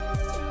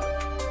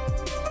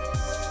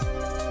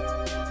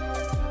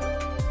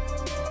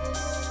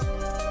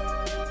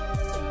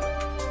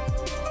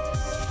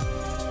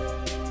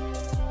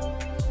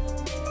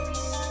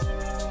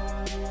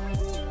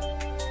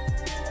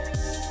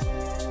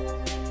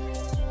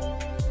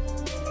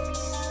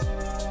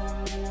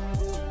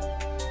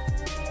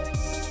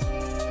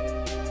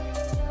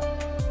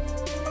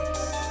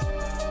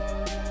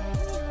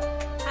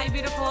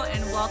beautiful,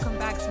 and welcome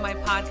back to my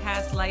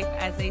podcast, Life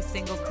as a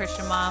Single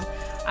Christian Mom.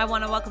 I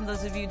want to welcome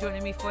those of you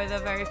joining me for the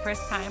very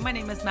first time. My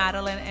name is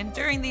Madeline, and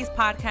during these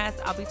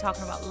podcasts, I'll be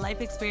talking about life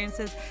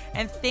experiences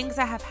and things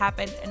that have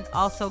happened, and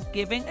also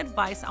giving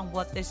advice on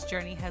what this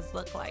journey has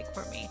looked like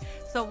for me.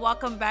 So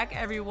welcome back,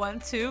 everyone,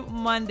 to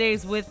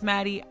Mondays with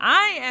Maddie.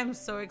 I am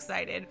so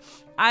excited.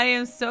 I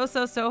am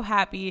so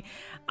happy.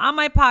 On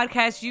my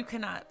podcast, you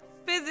cannot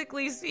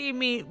physically see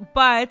me,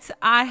 but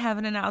I have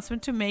an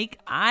announcement to make.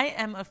 I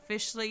am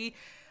officially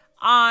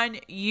on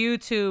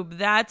YouTube.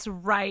 That's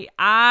right.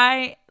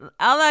 LASCM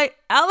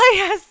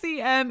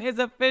is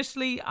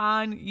officially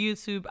on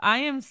YouTube. I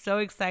am so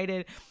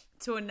excited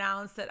to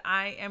announce that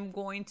I am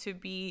going to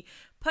be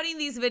putting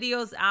these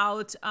videos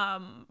out,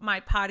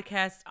 my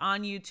podcast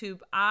on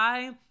YouTube.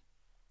 I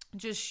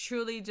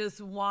truly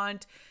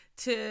want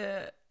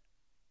to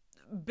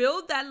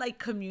build that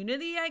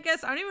community, I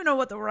guess. I don't even know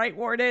what the right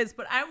word is,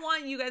 but I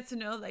want you guys to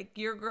know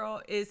your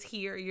girl is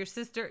here, your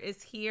sister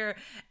is here,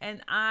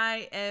 and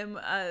I am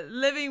a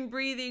living,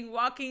 breathing,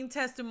 walking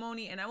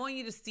testimony. And I want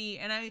you to see,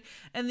 and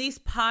these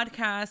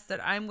podcasts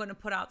that I'm going to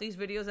put out, these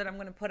videos that I'm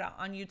going to put out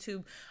on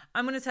YouTube,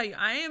 I'm going to tell you,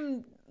 I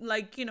am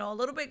a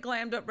little bit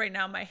glammed up right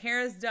now. My hair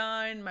is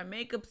done, my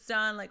makeup's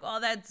done, all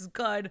that's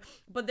good.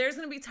 But there's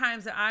going to be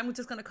times that I'm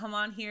just going to come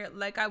on here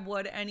like I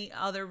would any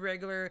other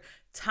regular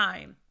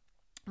time.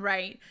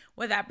 Right.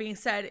 With that being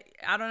said,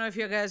 I don't know if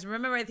you guys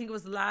remember, I think it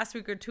was last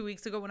week or 2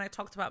 weeks ago when I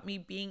talked about me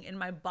being in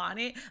my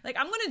bonnet.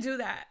 I'm going to do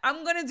that.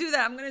 I'm going to do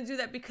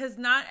that because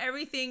not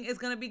everything is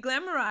going to be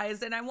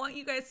glamorized. And I want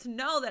you guys to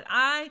know that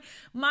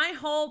my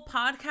whole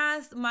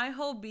podcast, my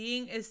whole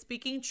being is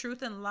speaking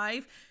truth and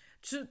life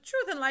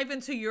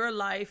into your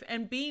life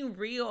and being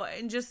real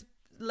and just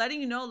letting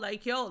you know,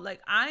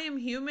 I am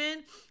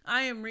human.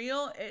 I am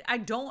real. I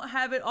don't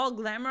have it all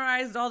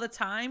glamorized all the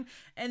time.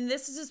 And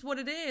this is just what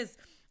it is.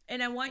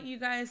 And I want you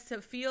guys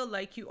to feel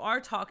like you are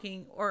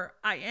talking, or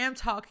I am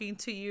talking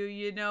to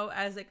you,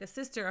 as a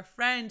sister, a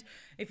friend.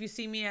 If you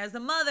see me as a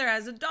mother,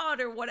 as a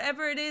daughter,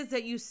 whatever it is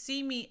that you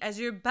see me as,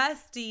 your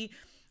bestie,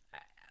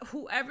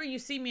 whoever you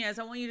see me as,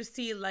 I want you to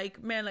see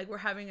we're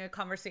having a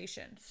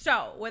conversation.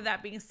 So with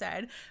that being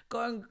said,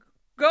 go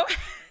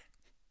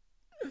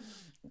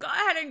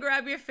ahead and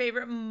grab your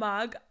favorite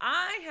mug.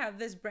 I have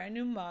this brand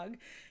new mug.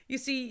 You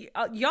see,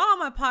 y'all on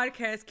my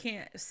podcast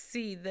can't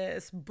see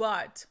this,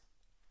 but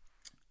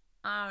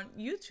on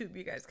YouTube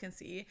you guys can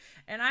see,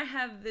 and I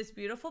have this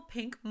beautiful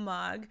pink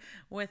mug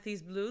with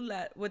this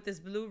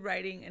blue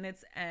writing, and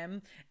it's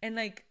M, and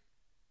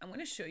I'm going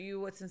to show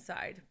you what's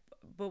inside,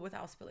 but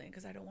without spilling,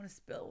 because I don't want to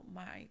spill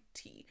my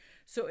tea.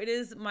 So it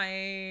is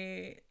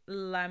my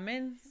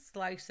lemon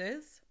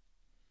slices,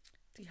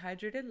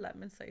 dehydrated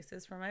lemon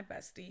slices from my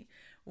bestie,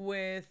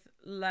 with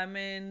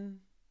lemon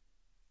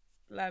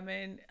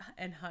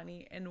and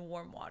honey and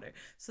warm water.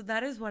 So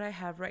that is what I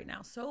have right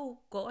now. So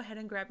go ahead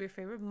and grab your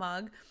favorite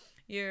mug,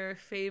 your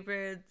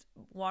favorite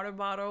water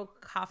bottle,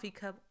 coffee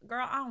cup.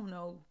 Girl, I don't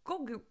know.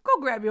 Go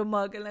grab your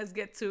mug and let's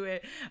get to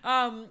it.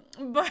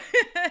 But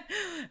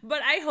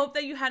I hope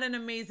that you had an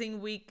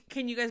amazing week.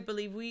 Can you guys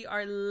believe we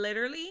are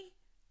literally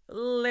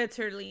about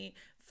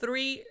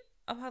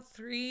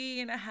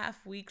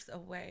 3.5 weeks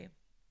away?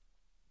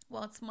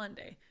 Well, it's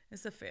Monday.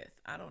 It's the 5th.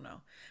 I don't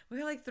know. We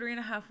got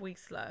 3.5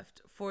 weeks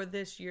left for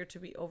this year to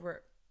be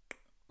over.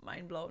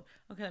 Mind blown.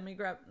 Okay, let me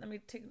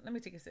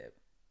take a sip.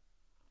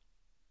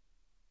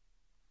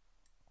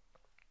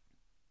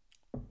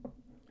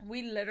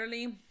 We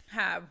literally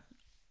have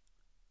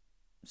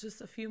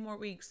just a few more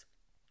weeks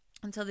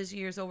until this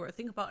year is over.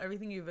 Think about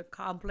everything you've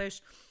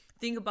accomplished.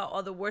 Think about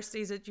all the worst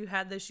days that you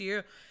had this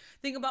year.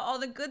 Think about all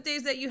the good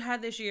days that you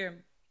had this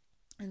year.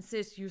 And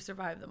sis, you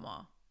survived them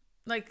all.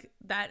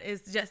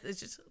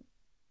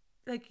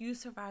 You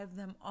survived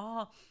them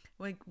all.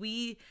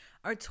 We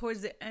are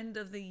towards the end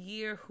of the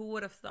year. Who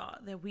would have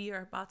thought that we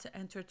are about to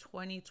enter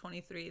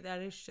 2023?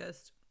 That is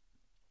just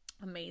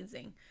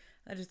amazing.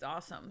 That is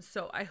awesome.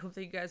 So I hope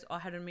that you guys all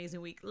had an amazing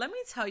week. Let me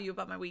tell you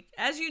about my week.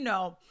 As you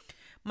know,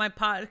 my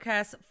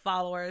podcast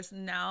followers,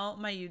 now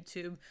my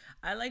YouTube,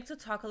 I like to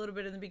talk a little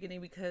bit in the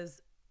beginning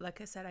because,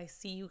 like I said, I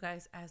see you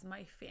guys as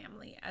my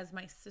family, as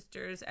my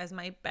sisters, as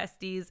my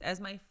besties,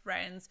 as my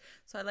friends.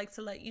 So I like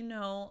to let you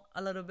know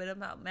a little bit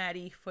about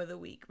Maddie for the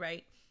week,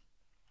 right?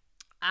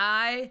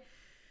 I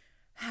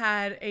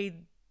had a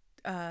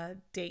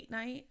date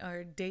night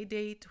or day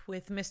date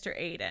with Mr.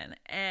 Aiden,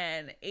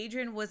 and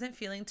Adrian wasn't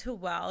feeling too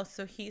well,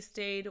 so he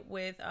stayed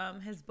with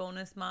his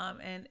bonus mom,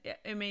 and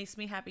it makes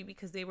me happy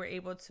because they were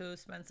able to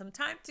spend some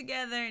time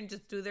together and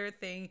just do their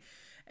thing.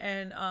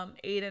 And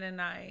Aiden and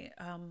I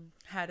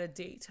had a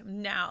date.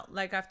 Now,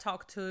 like I've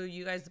talked to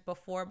you guys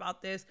before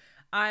about this,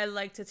 I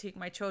like to take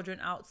my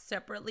children out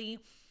separately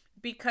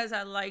because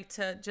I like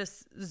to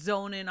just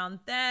zone in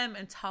on them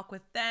and talk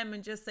with them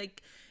and just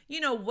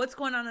what's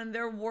going on in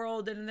their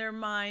world and in their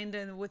mind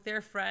and with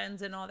their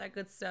friends and all that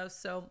good stuff.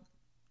 So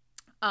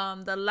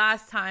The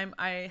last time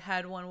I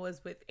had one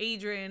was with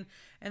Adrian,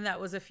 and that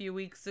was a few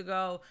weeks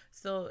ago.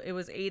 So it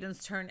was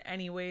Aiden's turn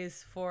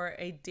anyways for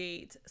a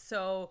date.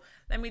 So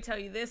let me tell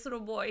you, this little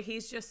boy,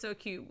 he's just so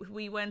cute.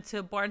 We went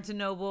to Barnes &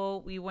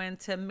 Noble, we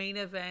went to Main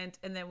Event,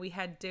 and then we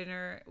had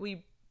dinner.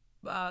 We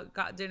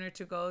got dinner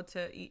to go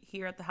to eat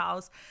here at the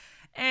house.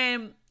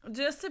 And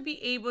just to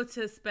be able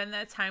to spend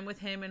that time with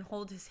him and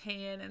hold his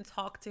hand and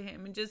talk to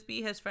him and just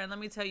be his friend, let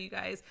me tell you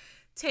guys,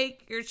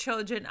 take your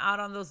children out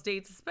on those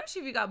dates,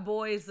 especially if you got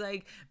boys.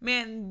 Like,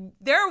 man,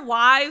 their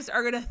wives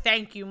are gonna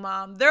thank you,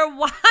 mom. Their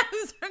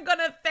wives are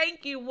gonna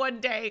thank you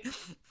one day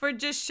for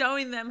just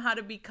showing them how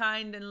to be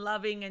kind and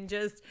loving and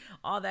just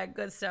all that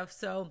good stuff.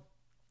 So,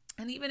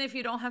 and even if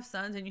you don't have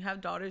sons and you have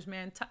daughters,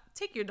 man,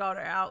 take your daughter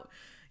out.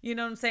 You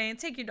know what I'm saying?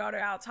 Take your daughter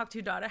out, talk to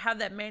your daughter, have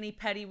that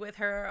mani-pedi with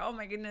her. Oh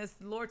my goodness,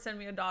 Lord send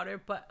me a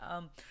daughter, but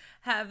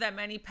have that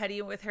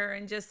mani-pedi with her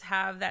and just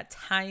have that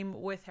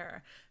time with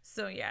her.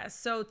 So yeah,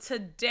 so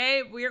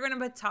today we're going to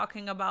be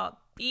talking about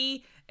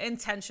be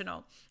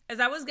intentional. As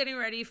I was getting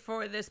ready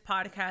for this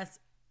podcast,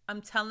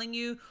 I'm telling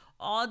you,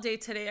 all day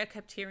today I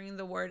kept hearing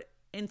the word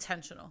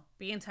intentional.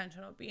 Be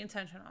intentional, be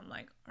intentional. I'm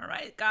like, all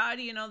right, God,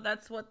 you know,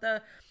 that's what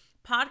the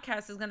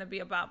podcast is going to be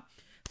about.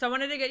 So I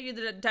wanted to get you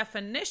the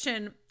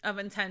definition of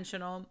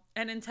intentional.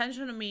 And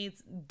intentional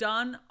means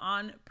done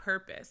on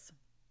purpose,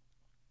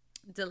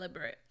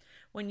 deliberate.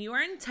 When you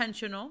are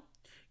intentional,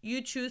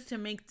 you choose to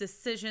make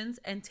decisions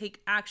and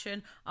take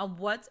action on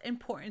what's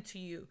important to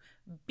you.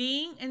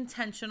 Being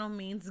intentional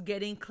means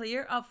getting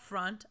clear up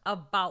front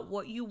about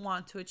what you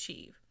want to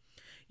achieve.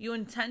 You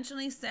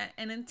intentionally set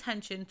an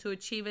intention to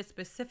achieve a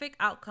specific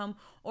outcome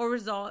or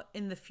result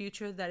in the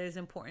future that is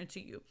important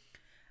to you.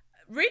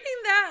 Reading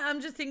that, I'm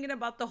just thinking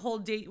about the whole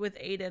date with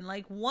Aiden.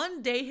 Like,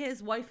 one day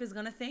his wife is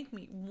going to thank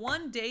me.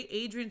 One day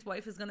Adrian's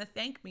wife is going to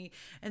thank me.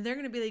 And they're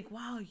going to be like,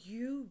 wow,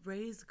 you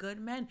raise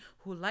good men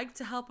who like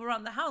to help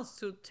around the house,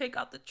 to take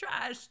out the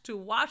trash, to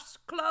wash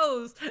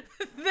clothes.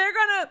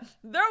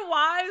 Their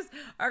wives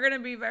are going to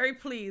be very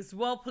pleased,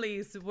 well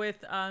pleased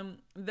with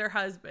their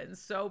husbands.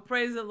 So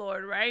praise the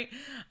Lord, right?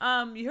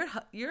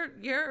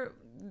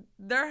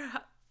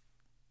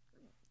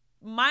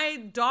 My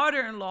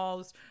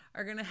daughter-in-laws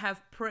are going to have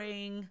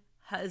praying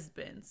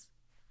husbands.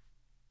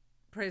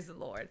 Praise the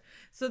Lord.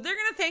 So they're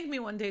going to thank me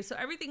one day. So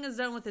everything is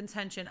done with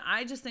intention.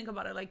 I just think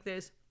about it like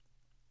this.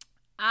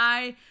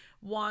 I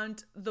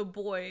want the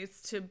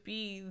boys to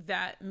be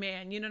that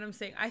man. You know what I'm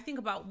saying? I think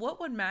about what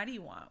would Maddie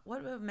want?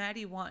 What would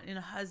Maddie want in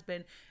a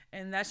husband?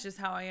 And that's just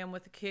how I am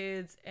with the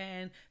kids.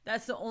 And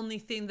that's the only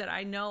thing that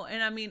I know.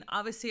 And I mean,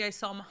 obviously I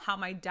saw how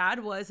my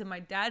dad was, and my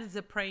dad is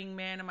a praying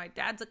man, and my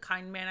dad's a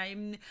kind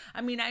man.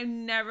 I mean, I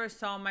never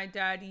saw my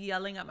dad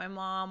yelling at my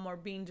mom or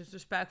being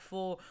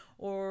disrespectful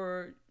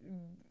or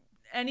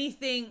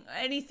anything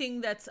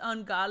that's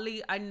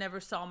ungodly. I never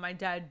saw my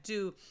dad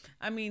do.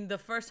 I mean, the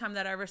first time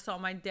that I ever saw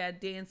my dad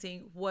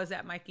dancing was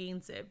at my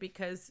 15,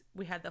 because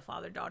we had the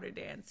father-daughter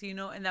dance, you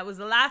know, and that was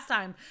the last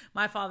time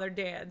my father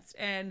danced.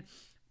 And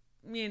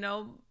you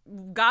know,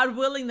 God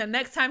willing, the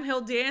next time he'll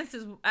dance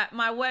is at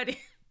my wedding.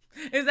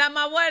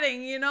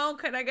 You know,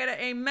 could I get an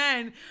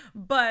amen?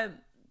 But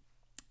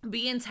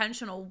be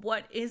intentional.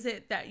 What is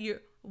it that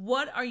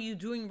what are you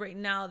doing right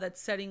now that's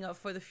setting up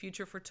for the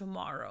future, for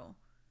tomorrow?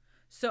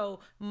 So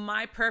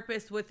my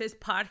purpose with this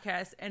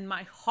podcast and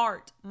my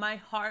heart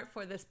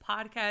for this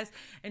podcast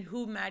and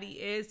who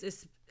Maddie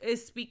is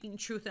speaking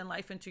truth and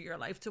life into your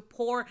life, to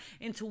pour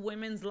into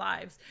women's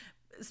lives,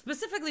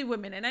 specifically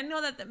women. And I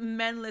know that the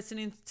men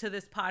listening to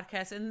this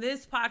podcast, and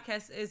this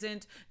podcast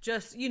isn't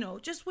just, you know,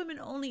 just women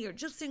only or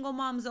just single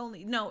moms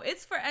only. No,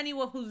 it's for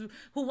anyone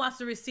who wants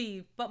to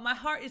receive. But my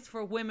heart is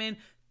for women,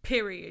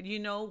 period. You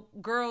know,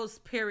 girls,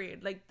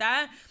 period. Like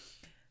that.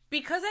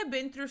 Because I've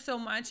been through so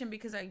much, and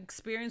because I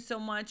experienced so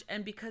much,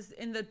 and because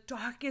in the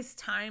darkest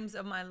times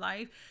of my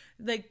life,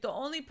 like the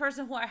only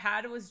person who I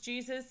had was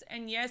Jesus.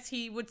 And yes,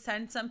 he would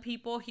send some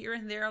people here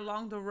and there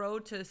along the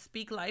road to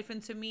speak life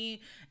into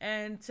me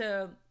and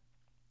to,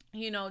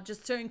 you know,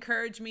 just to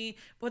encourage me.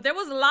 But there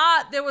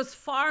was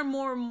far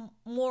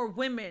more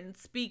women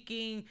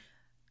speaking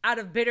out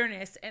of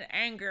bitterness and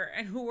anger,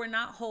 and who were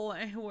not whole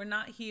and who were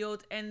not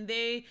healed. And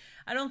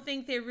I don't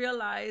think they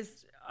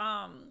realized,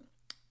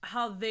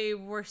 how they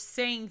were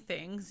saying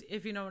things,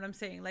 if you know what I'm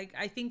saying. Like,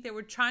 I think they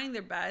were trying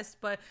their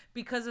best, but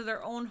because of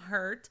their own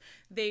hurt,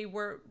 they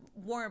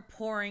weren't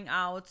pouring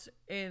out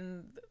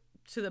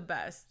to the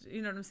best,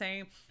 you know what I'm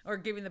saying, or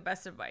giving the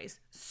best advice.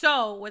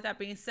 So with that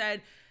being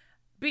said,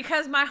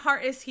 because my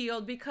heart is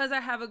healed, because I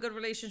have a good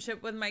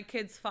relationship with my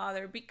kid's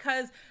father,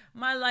 because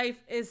my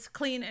life is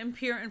clean and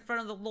pure in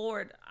front of the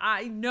Lord,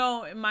 I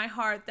know in my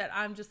heart that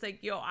I'm just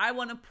like, yo, I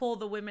want to pull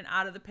the women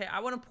out of the pit.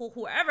 I want to pull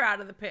whoever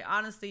out of the pit,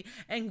 honestly,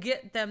 and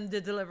get them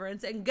the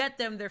deliverance and get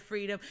them their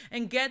freedom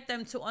and get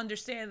them to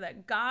understand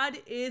that God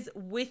is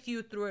with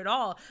you through it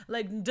all.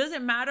 Like,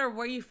 doesn't matter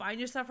where you find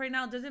yourself right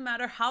now. Doesn't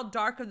matter how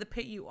dark of the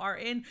pit you are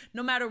in.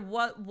 No matter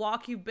what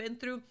walk you've been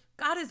through,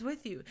 God is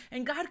with you,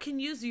 and God can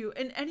use you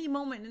in any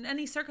moment, in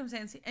any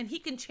circumstance, and he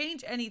can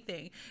change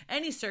anything,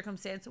 any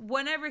circumstance,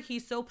 whenever he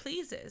so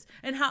pleases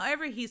and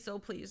however he so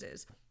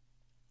pleases.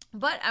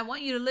 But I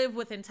want you to live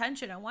with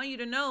intention. I want you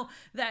to know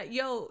that,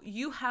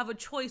 you have a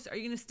choice. Are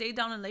you going to stay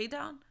down and lay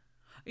down?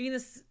 Are you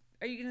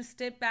going to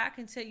step back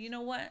and say, you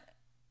know what?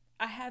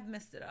 I have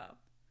messed it up.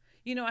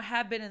 I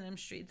have been in them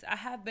streets. I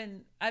have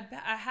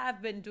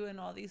been doing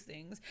all these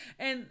things.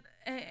 And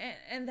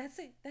that's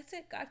it. That's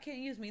it. God can't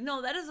use me.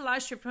 No, that is a lie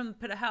straight from the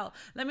pit of hell.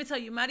 Let me tell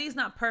you, Maddie is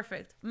not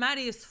perfect.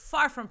 Maddie is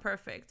far from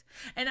perfect.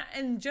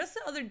 And just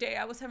the other day,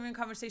 I was having a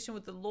conversation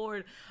with the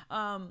Lord.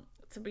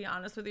 To be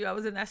honest with you, I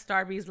was in that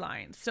Starbucks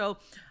line. So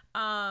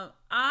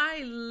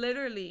I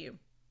literally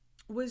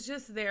was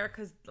just there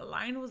because the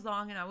line was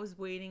long and I was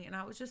waiting, and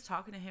I was just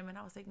talking to him, and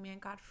I was like, man,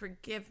 God,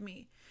 forgive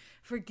me.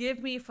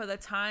 Forgive me for the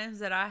times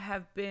that I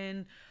have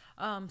been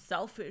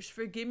selfish.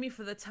 Forgive me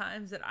for the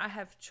times that I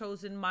have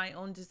chosen my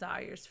own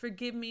desires.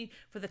 Forgive me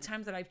for the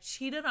times that I've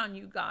cheated on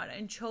you, God,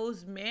 and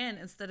chose man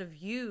instead of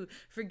you.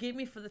 Forgive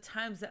me for the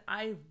times that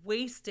I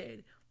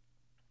wasted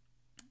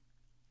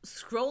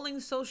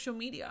scrolling social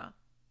media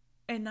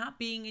and not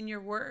being in your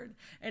word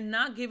and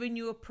not giving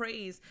you a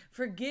praise.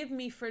 Forgive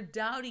me for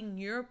doubting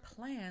your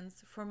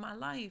plans for my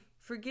life.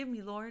 Forgive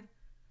me, Lord.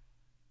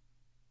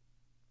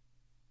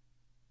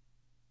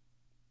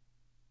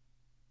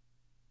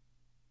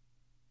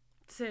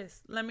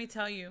 Sis, let me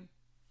tell you,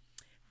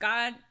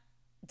 God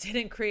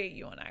didn't create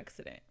you on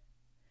accident.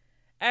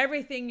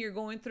 Everything you're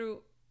going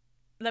through,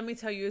 let me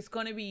tell you, it's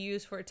going to be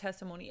used for a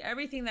testimony.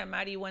 Everything that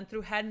Maddie went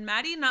through, had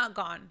I not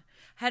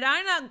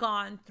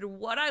gone through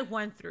what I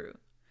went through,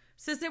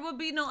 sis, there would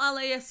be no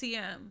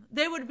LASCM.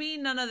 There would be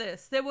none of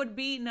this. There would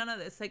be none of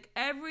this. Like,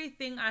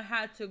 everything I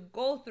had to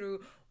go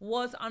through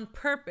was on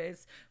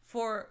purpose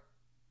for,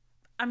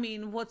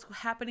 what's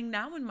happening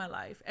now in my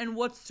life and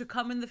what's to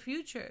come in the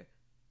future.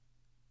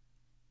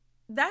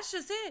 That's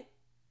just it.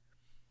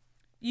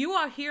 You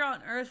are here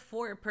on earth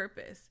for a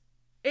purpose.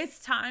 It's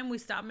time we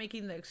stop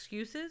making the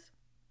excuses.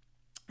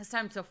 It's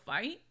time to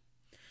fight.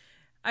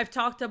 I've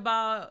talked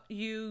about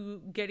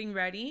you getting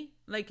ready.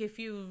 Like, if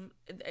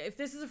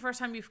this is the first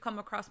time you've come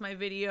across my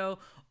video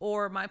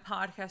or my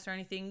podcast or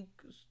anything,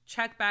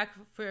 check back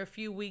for a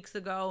few weeks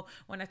ago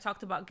when I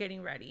talked about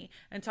getting ready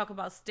and talk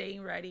about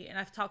staying ready. And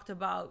I've talked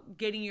about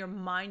getting your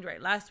mind right.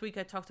 Last week,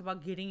 I talked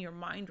about getting your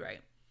mind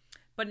right.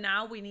 But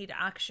now we need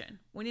action.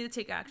 We need to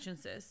take action,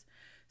 sis.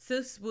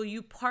 Sis, will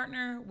you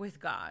partner with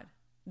God?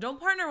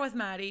 Don't partner with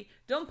Maddie.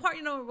 Don't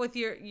partner with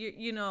your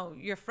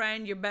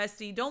friend, your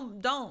bestie.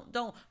 Don't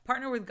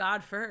partner with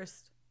God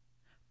first.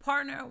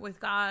 Partner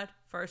with God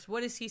first.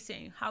 What is he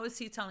saying? How is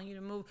he telling you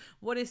to move?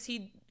 What is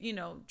he,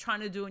 trying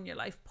to do in your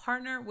life?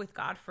 Partner with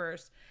God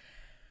first.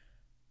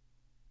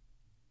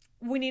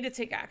 We need to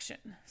take action.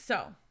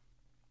 So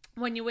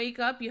when you wake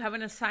up, you have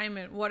an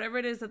assignment. Whatever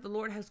it is that the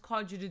Lord has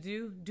called you to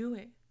do, do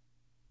it.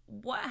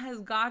 What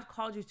has God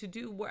called you to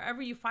do?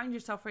 Wherever you find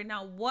yourself right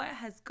now, what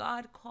has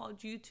God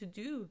called you to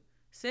do,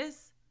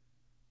 sis?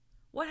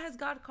 What has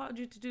God called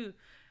you to do?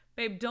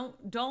 Babe,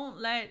 don't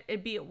let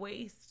it be a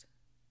waste.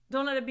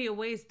 Don't let it be a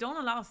waste. Don't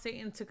allow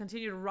Satan to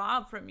continue to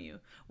rob from you.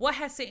 What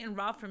has Satan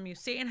robbed from you?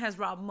 Satan has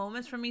robbed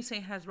moments from me.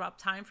 Satan has robbed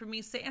time from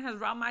me. Satan has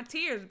robbed my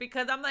tears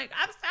because I'm so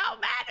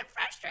mad and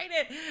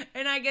frustrated.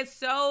 And I get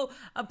so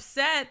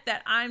upset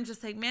that I'm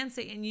just like, man,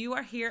 Satan, you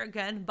are here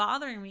again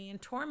bothering me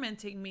and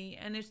tormenting me.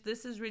 And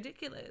this is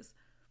ridiculous.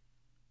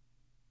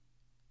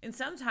 And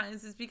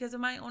sometimes it's because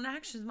of my own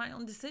actions, my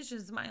own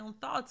decisions, my own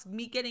thoughts,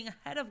 me getting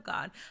ahead of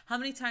God. How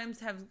many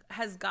times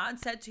has God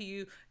said to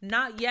you,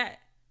 not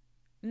yet?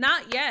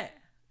 Not yet.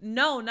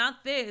 No,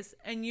 not this.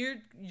 And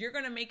you're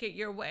going to make it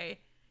your way.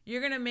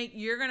 You're going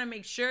to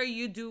make sure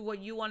you do what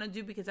you want to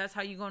do because that's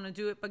how you're going to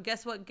do it. But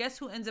guess what? Guess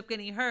who ends up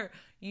getting hurt?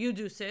 You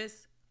do,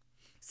 sis.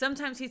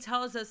 Sometimes he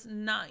tells us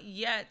not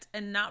yet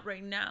and not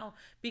right now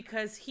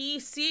because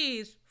he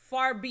sees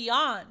far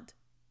beyond.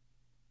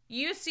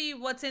 You see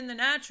what's in the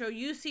natural.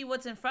 You see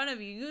what's in front of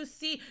you.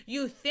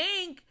 You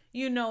think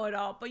you know it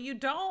all, but you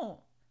don't.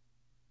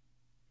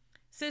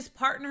 Sis,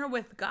 partner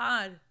with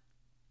God.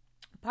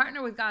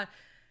 Partner with God.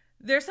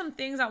 There's some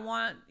things I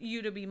want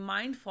you to be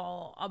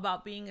mindful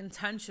about being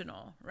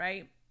intentional,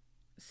 right?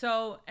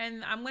 So,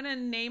 and I'm going to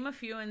name a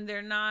few and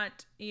they're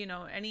not, in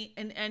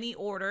any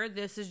order.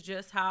 This is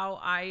just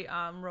how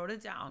I wrote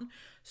it down.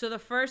 So the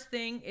first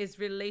thing is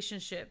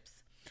relationships.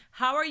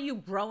 How are you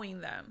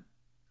growing them?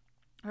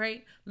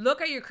 Right?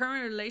 Look at your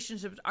current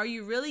relationships. Are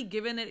you really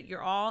giving it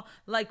your all?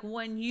 Like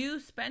when you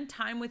spend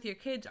time with your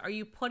kids, are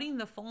you putting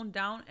the phone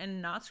down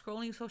and not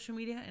scrolling social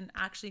media and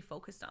actually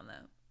focused on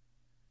them?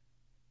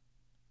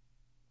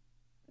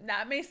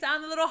 That may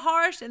sound a little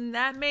harsh and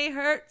that may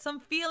hurt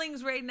some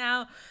feelings right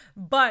now,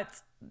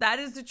 but that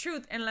is the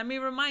truth. And let me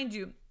remind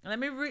you, let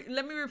me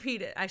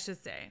repeat it, I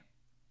should say.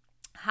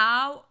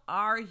 How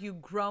are you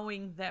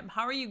growing them?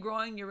 How are you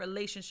growing your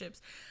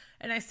relationships?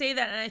 And I say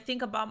that and I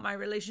think about my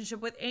relationship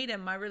with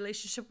Aiden, my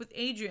relationship with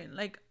Adrian.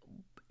 Like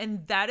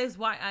And that is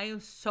why I am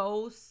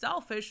so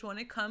selfish when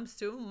it comes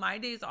to my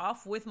days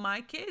off with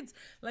my kids.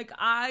 Like,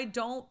 I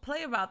don't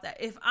play about that.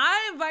 If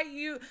I invite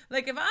you,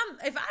 like if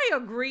I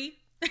agree,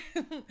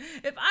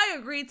 if I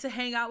agreed to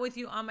hang out with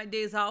you on my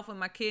days off with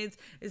my kids,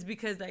 is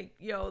because, like,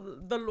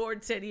 the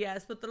Lord said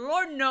yes. But the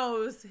Lord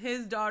knows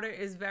his daughter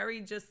is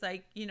very just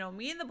like,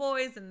 me and the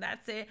boys, and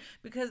that's it.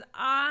 Because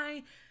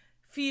I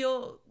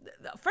feel,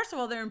 first of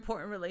all, they're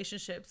important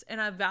relationships, and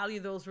I value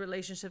those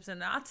relationships. And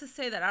not to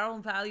say that I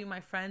don't value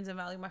my friends and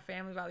value my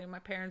family, value my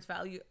parents,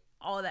 value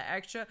all that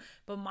extra,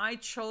 but my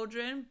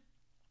children,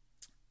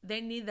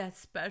 they need that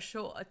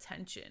special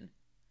attention.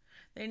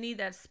 They need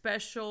that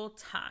special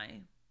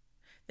time.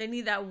 They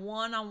need that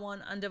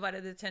one-on-one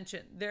undivided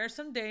attention. There are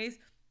some days,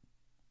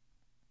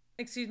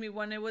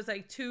 when it was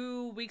like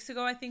 2 weeks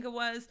ago, I think it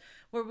was,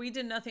 where we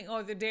did nothing,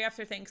 or the day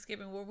after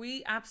Thanksgiving, where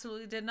we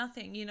absolutely did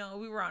nothing.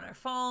 We were on our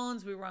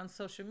phones, we were on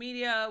social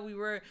media, we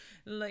were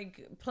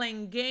like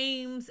playing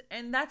games,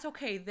 and that's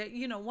okay. That,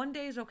 one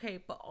day is okay,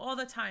 but all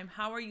the time,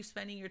 how are you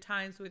spending your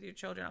times with your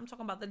children? I'm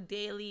talking about the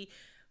daily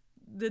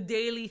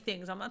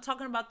things. I'm not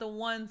talking about the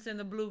once in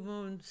the blue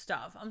moon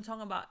stuff. I'm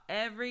talking about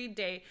every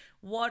day.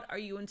 What are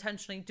you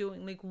intentionally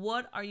doing? Like,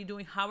 what are you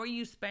doing? How are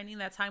you spending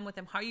that time with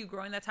them? How are you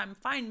growing that time?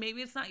 Fine,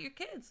 maybe it's not your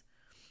kids.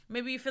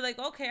 Maybe you feel like,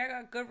 okay, I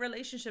got good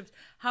relationships.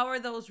 How are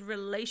those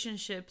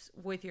relationships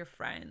with your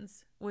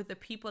friends, with the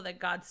people that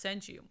God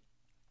sent you?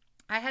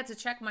 I had to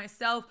check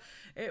myself.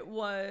 It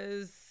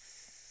was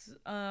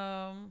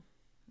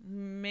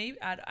maybe,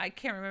 I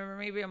can't remember,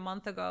 maybe a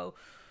month ago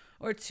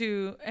or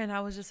two, and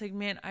I was just like,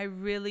 man, I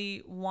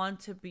really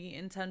want to be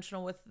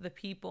intentional with the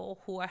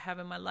people who I have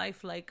in my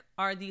life. Like,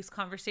 are these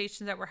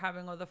conversations that we're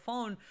having on the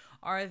phone,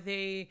 are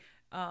they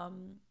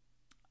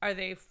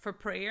for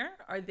prayer?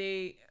 Are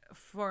they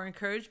for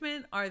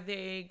encouragement? Are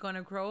they going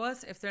to grow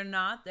us? If they're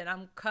not, then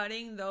I'm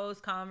cutting those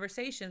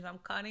conversations. I'm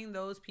cutting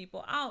those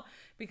people out,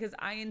 because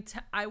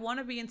I want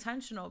to be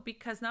intentional.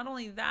 Because not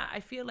only that, I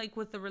feel like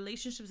with the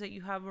relationships that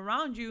you have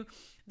around you,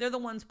 they're the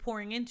ones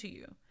pouring into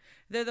you.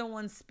 They're the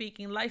ones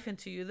speaking life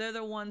into you. They're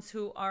the ones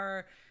who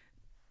are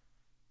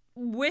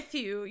with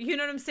you, you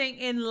know what I'm saying,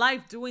 in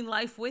life, doing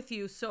life with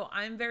you. So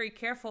I'm very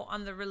careful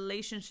on the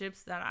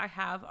relationships that I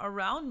have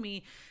around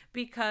me,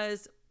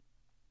 because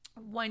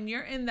when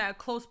you're in that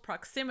close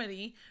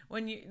proximity,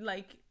 when you're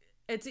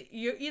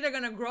either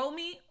going to grow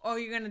me or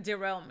you're going to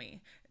derail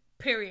me.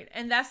 Period.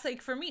 And that's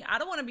like, for me, I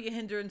don't want to be a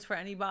hindrance for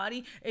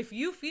anybody. If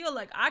you feel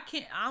like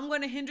I'm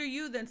going to hinder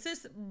you, then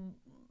sis,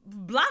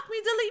 block me,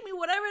 delete me,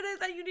 whatever it is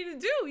that you need to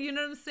do. You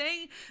know what I'm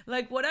saying?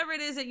 Like, whatever it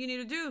is that you need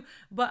to do.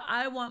 But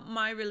I want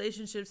my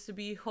relationships to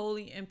be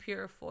holy and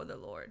pure for the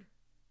Lord.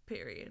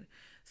 Period.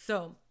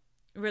 So,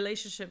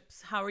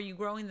 relationships, how are you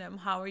growing them?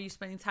 How are you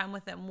spending time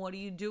with them? What are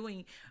you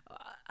doing?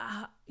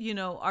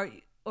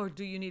 Or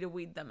do you need to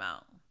weed them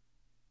out?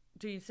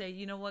 Do you say,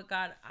 you know what,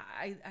 God,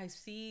 I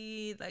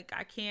see, like,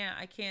 I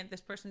can't,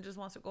 this person just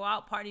wants to go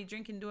out, party,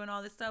 drinking, doing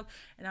all this stuff,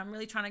 and I'm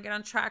really trying to get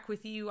on track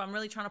with you. I'm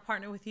really trying to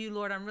partner with you,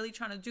 Lord. I'm really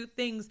trying to do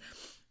things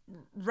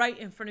right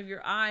in front of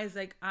your eyes.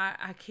 Like,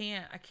 I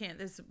can't,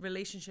 this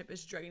relationship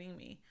is draining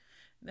me.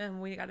 Then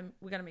we gotta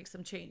make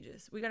some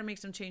changes. We gotta make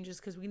some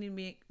changes, because we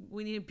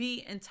need to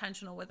be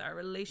intentional with our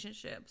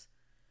relationships.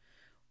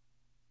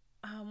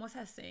 What's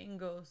that saying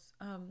goes?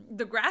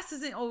 The grass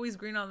isn't always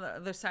green on the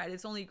other side.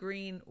 It's only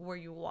green where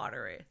you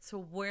water it. So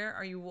where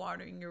are you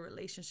watering your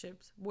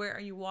relationships? Where are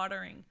you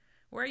watering?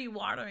 Where are you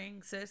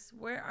watering, sis?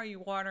 Where are you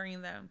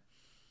watering them?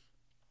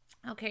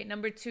 Okay,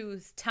 number 2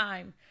 is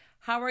time.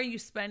 How are you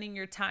spending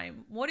your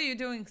time? What are you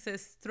doing,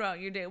 sis, throughout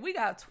your day? We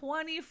got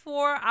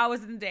 24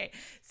 hours in the day.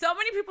 So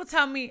many people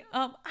tell me, I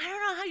don't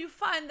know how you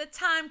find the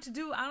time to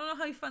do. I don't know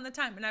how you find the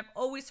time. And I've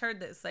always heard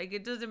this. Like,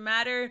 it doesn't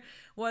matter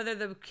whether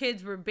the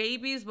kids were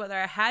babies, whether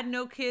I had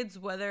no kids,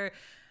 whether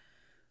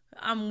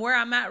I'm where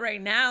I'm at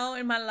right now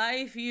in my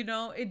life,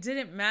 it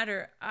didn't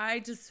matter.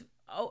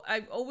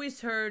 I've always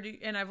heard,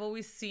 and I've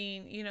always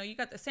seen, you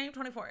got the same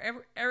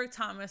 24. Eric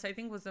Thomas, I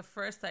think, was the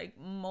first like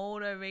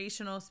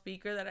motivational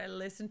speaker that I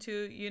listened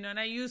to, and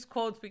I use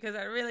quotes because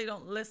I really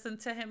don't listen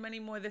to him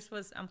anymore.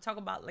 I'm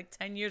talking about like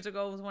 10 years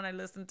ago was when I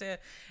listened to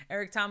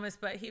Eric Thomas,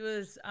 but he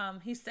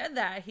said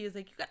that he was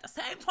like, you got the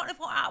same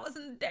 24 hours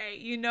in the day,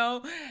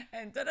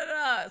 and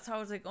So I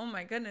was like, oh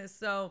my goodness.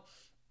 So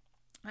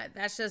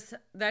that's just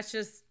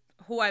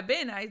who I've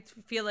been. I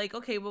feel like,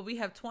 okay, well, we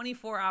have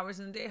 24 hours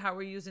in a day. How are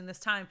we using this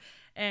time?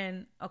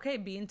 And okay,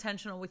 be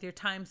intentional with your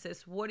time,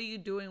 sis. What are you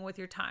doing with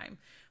your time?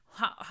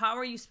 How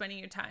are you spending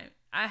your time?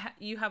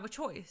 You have a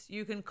choice.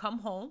 You can come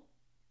home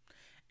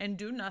and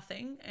do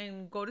nothing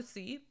and go to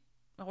sleep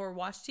or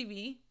watch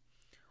TV,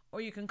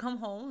 or you can come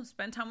home,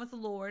 spend time with the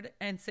Lord,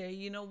 and say,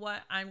 you know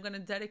what? I'm going to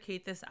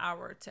dedicate this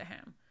hour to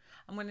him.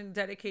 I'm going to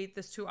dedicate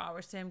this 2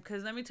 hours to him.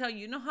 Because let me tell you,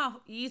 you know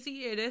how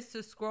easy it is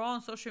to scroll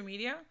on social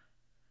media?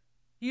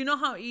 You know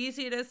how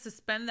easy it is to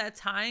spend that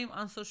time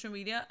on social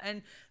media?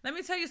 And let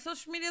me tell you,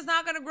 social media is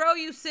not going to grow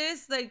you,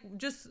 sis. Like,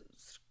 just...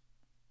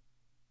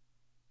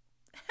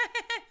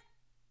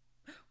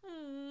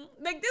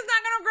 Like, this is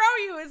not gonna grow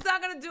you. It's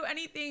not gonna do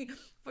anything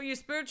for your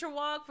spiritual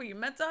walk, for your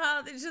mental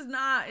health. It's just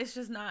not. It's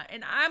just not.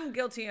 And I'm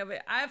guilty of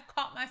it. I've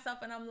caught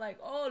myself, and I'm like,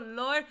 oh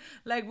Lord,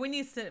 like we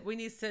need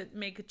to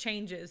make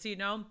changes, you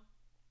know.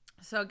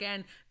 So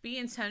again, be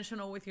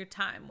intentional with your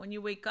time. When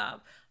you wake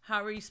up,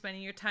 how are you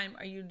spending your time?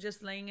 Are you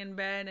just laying in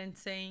bed and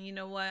saying, you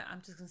know what,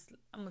 I'm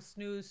gonna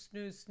snooze.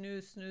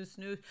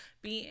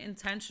 Be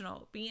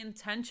intentional. Be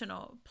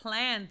intentional.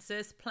 Plan,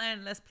 sis.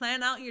 Plan. Let's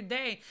plan out your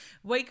day.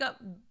 Wake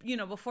up,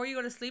 before you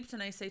go to sleep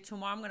tonight, say,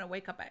 tomorrow I'm gonna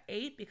wake up at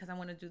 8 because I'm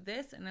gonna do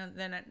this, and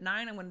then at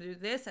 9 I'm gonna do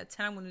this, at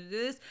 10 I'm gonna do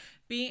this.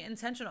 Be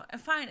intentional.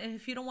 And fine. And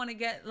if you don't want to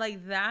get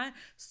like that,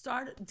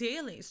 start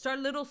daily. Start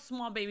little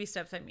small baby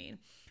steps.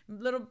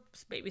 Little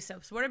baby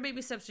steps. What are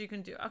baby steps you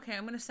can do? Okay,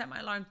 I'm going to set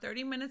my alarm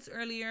 30 minutes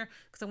earlier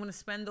because I'm going to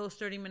spend those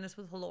 30 minutes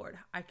with the Lord.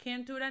 I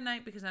can't do it at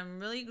night because I'm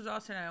really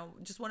exhausted and I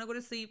just want to go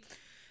to sleep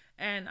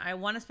and I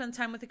want to spend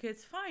time with the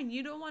kids. Fine,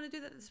 you don't want to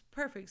do that. It's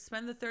perfect.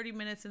 Spend the 30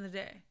 minutes in the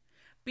day.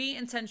 Be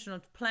intentional.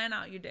 Plan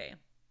out your day.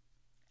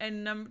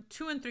 And number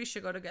 2 and 3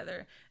 should go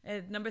together.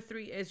 And number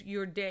 3 is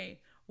your day.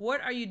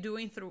 What are you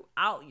doing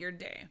throughout your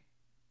day?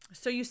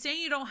 So you say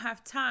you don't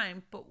have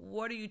time, but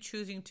what are you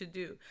choosing to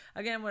do?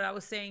 Again, what I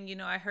was saying,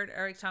 I heard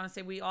Eric Thomas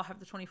say we all have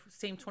the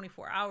same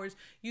 24 hours.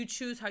 You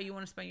choose how you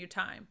want to spend your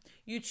time.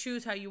 You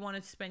choose how you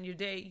want to spend your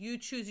day. You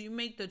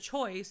make the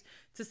choice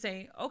to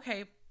say,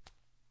 okay,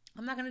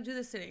 I'm not going to do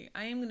this today.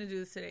 I am going to do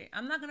this today.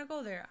 I'm not going to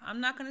go there. I'm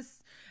not going to,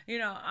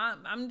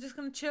 I'm just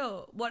going to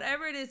chill.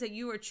 Whatever it is that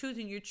you are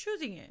choosing, you're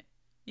choosing it.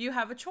 You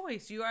have a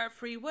choice. You are at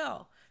free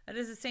will. That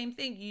is the same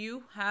thing.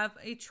 You have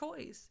a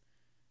choice.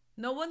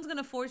 No one's going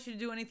to force you to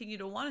do anything you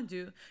don't want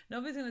to do.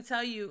 Nobody's going to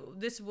tell you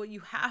this is what you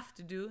have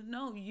to do.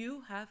 No,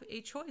 you have a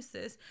choice,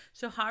 sis.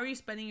 So how are you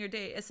spending your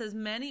day? It says,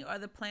 many are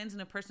the plans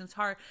in a person's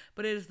heart,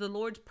 but it is the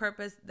Lord's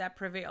purpose that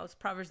prevails.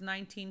 Proverbs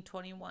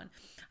 19:21.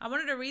 I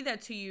wanted to read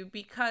that to you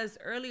because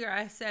earlier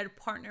I said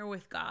partner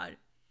with God.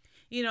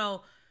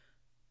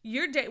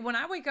 Your day, when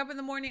I wake up in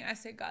the morning, I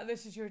say, God,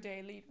 this is your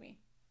day. Lead me.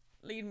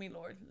 Lead me,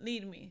 Lord.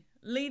 Lead me.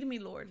 Lead me,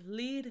 Lord.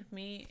 Lead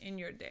me in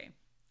your day.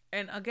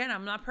 And again,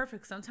 I'm not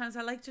perfect. Sometimes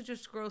I like to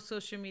just scroll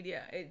social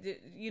media.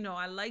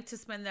 I like to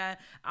spend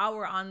that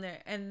hour on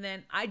there. And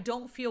then I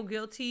don't feel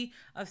guilty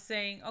of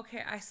saying,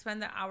 okay, I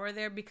spend the hour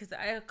there because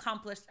I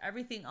accomplished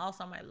everything else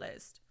on my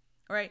list.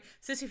 All right.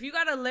 Sis, if you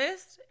got a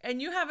list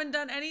and you haven't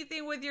done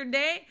anything with your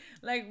day,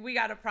 like, we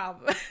got a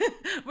problem.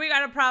 We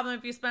got a problem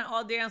if you spent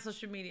all day on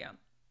social media.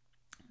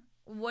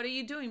 What are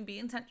you doing? Be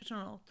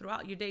intentional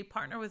throughout your day.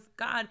 Partner with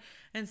God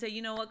and say,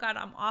 you know what, God,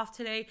 I'm off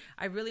today.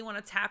 I really want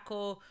to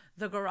tackle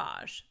the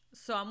garage.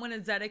 So I'm going to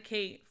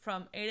dedicate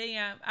from 8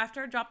 a.m.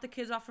 After I drop the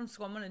kids off from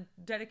school, I'm going to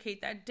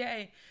dedicate that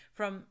day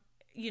from,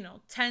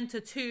 10 to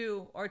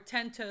 2 or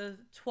 10 to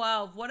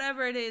 12,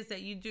 whatever it is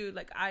that you do.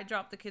 Like, I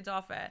drop the kids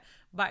off by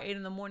 8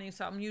 in the morning.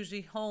 So I'm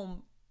usually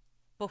home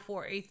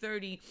before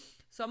 8:30.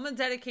 So I'm going to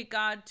dedicate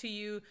God to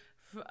you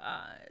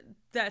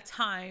that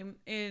time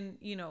in,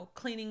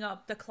 cleaning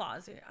up the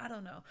closet. I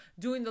don't know,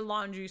 doing the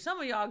laundry.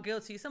 Some of y'all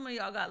guilty. Some of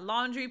y'all got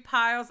laundry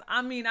piles.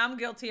 I mean, I'm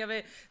guilty of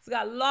it. It's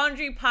got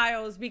laundry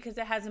piles because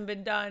it hasn't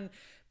been done,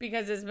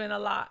 because it's been a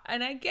lot.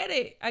 And I get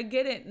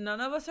it. None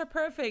of us are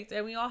perfect.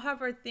 And we all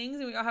have our things,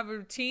 and we all have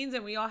routines,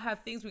 and we all have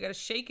things we got to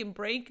shake and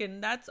break,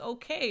 and that's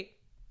okay.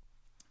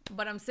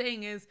 What I'm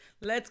saying is,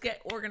 let's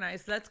get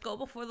organized. Let's go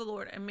before the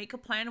Lord and make a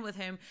plan with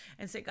him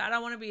and say, God, I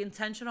want to be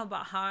intentional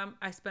about how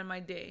I spend my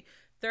day.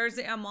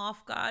 Thursday, I'm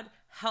off. God,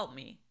 help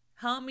me.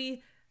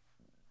 Lead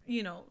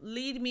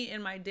me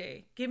in my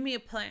day. Give me a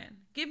plan.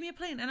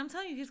 And I'm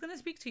telling you, he's going to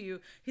speak to you.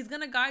 He's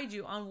going to guide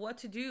you on what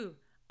to do.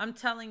 I'm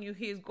telling you,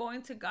 he is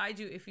going to guide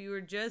you if you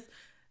are just,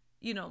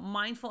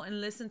 mindful and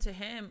listen to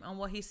him on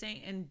what he's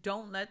saying, and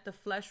don't let the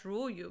flesh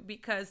rule you.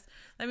 Because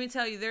let me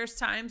tell you, there's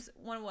times,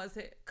 when was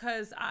it?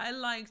 Because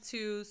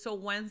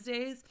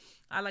Wednesdays,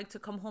 I like to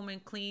come home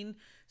and clean,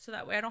 so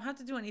that way I don't have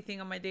to do anything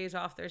on my days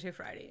off, Thursday,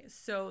 Friday.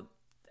 So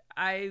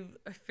I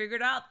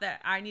figured out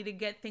that I need to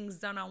get things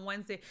done on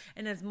Wednesday.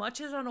 And as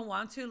much as I don't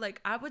want to, like,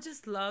 I would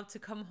just love to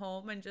come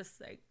home and just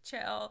like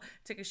chill,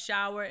 take a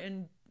shower,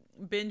 and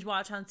binge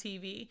watch on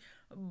TV.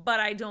 But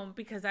I don't,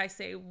 because I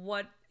say,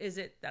 what is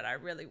it that I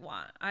really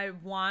want? I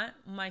want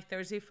my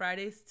Thursday,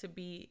 Fridays to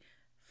be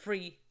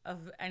free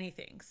of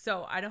anything.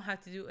 So I don't have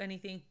to do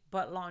anything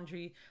but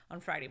laundry on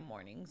Friday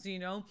mornings,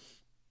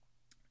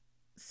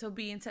 So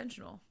be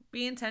intentional.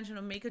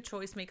 Make a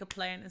choice, make a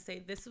plan, and say,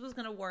 this is what's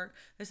going to work.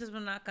 This is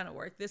what's not going to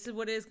work. This is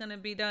what is going to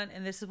be done.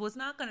 And this is what's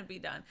not going to be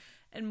done,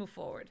 and move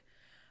forward.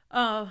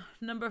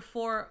 Number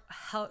 4,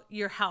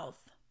 your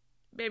health.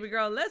 Baby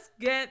girl, let's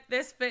get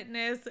this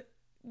fitness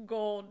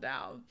goal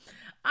now.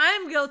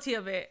 I'm guilty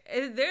of it.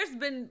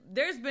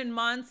 There's been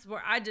months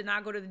where I did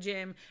not go to the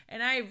gym,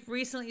 and I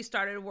recently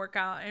started to work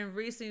out and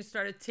recently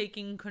started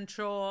taking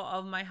control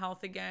of my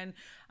health again.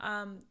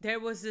 There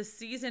was this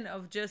season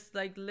of just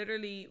like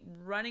literally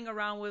running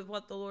around with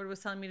what the Lord was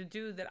telling me to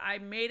do, that I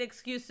made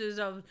excuses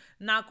of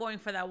not going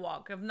for that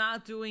walk, of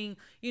not doing,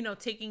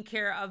 taking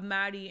care of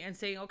Maddie and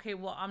saying, okay,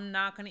 well, I'm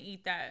not going to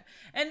eat that.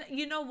 And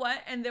you know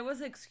what? And there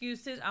was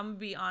excuses. I'm going to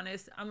be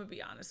honest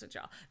with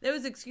y'all. There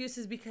was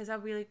excuses because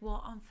I'd be like,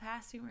 well, I'm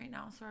fasting right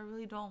now, so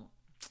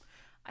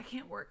I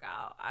can't work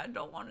out. I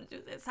don't want to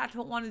do this. I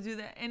don't want to do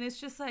that. And it's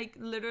just like,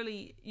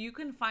 literally, you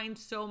can find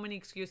so many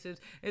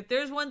excuses. If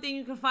there's one thing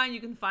you can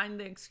find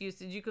the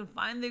excuses. You can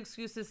find the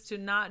excuses to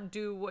not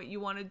do what you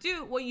want to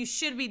do, what you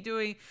should be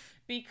doing,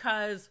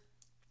 because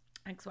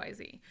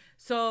XYZ.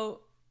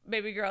 So,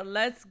 baby girl,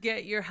 let's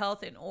get your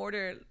health in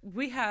order.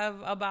 We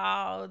have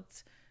about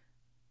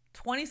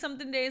 20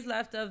 something days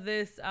left of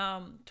this,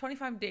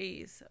 25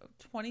 days,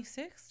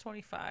 26,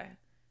 25.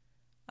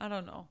 I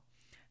don't know.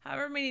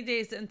 However many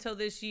days until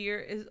this year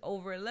is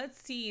over.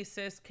 Let's see,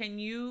 sis. Can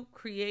you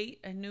create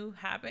a new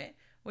habit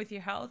with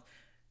your health?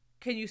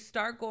 Can you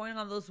start going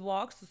on those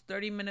walks, those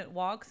 30-minute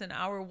walks, an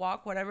hour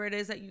walk, whatever it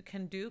is that you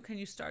can do? Can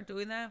you start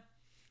doing that?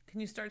 Can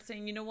you start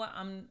saying, you know what?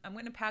 I'm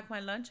going to pack my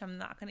lunch. I'm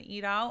not going to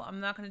eat out. I'm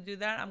not going to do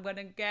that. I'm going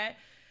to get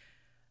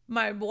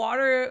my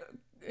water,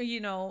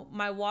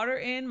 my water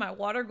in, my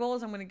water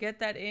goals. I'm going to get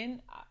that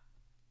in.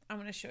 I'm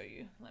going to show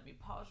you. Let me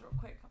pause real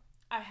quick.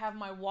 I have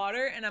my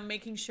water, and I'm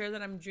making sure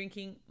that I'm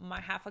drinking my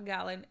half a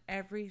gallon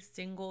every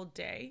single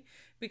day,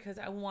 because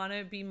I want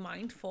to be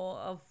mindful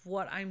of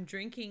what I'm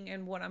drinking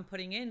and what I'm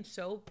putting in.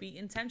 So be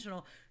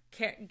intentional.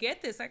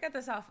 Get this. I got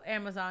this off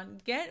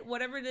Amazon. Get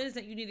whatever it is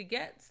that you need to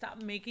get. Stop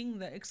making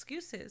the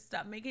excuses.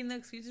 Stop making the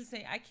excuses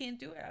saying, I can't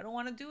do it. I don't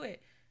want to do it.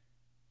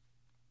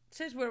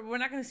 Sis, we're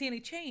not going to see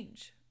any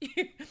change.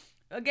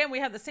 Again, we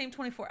have the same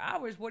 24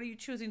 hours. What are you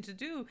choosing to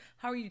do?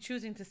 How are you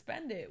choosing to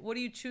spend it? What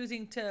are you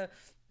choosing to...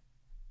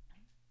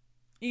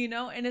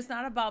 and it's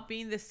not about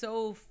being this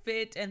so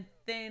fit and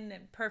thin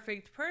and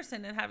perfect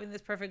person and having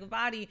this perfect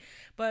body,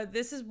 but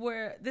this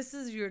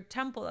is your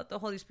temple that the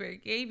Holy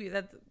Spirit gave you,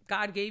 that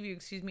God gave you,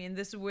 and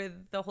this is where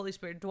the Holy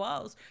Spirit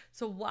dwells.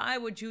 So why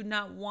would you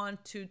not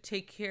want to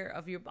take care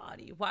of your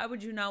body? Why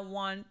would you not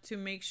want to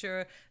make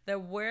sure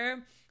that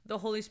where the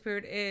Holy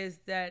Spirit is,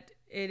 that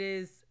it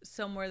is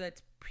somewhere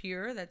that's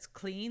pure, that's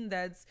clean,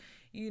 that's,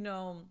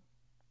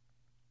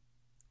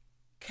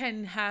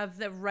 can have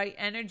the right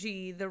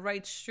energy, the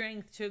right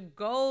strength to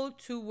go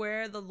to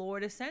where the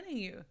Lord is sending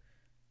you?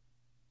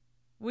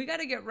 We got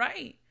to get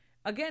right.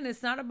 Again,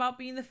 it's not about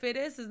being the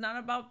fittest. It's not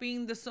about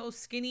being the so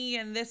skinny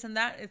and this and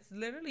that. It's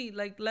literally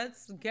like,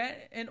 let's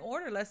get in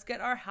order. Let's get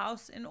our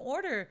house in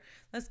order.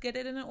 Let's get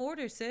it in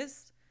order,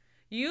 sis.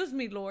 Use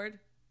me, Lord.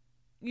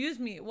 Use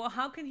me. Well,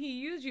 how can he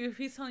use you if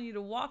he's telling you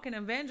to walk and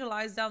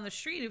evangelize down the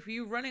street if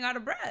you're running out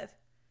of breath?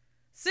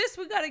 Sis,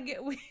 we gotta get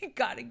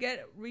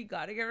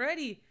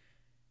ready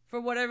for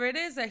whatever it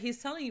is that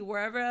he's telling you,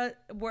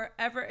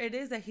 wherever it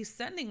is that he's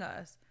sending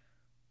us.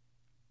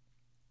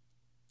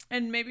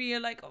 And maybe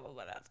you're like, oh,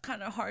 well, that's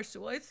kind of harsh.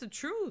 Well, it's the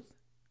truth.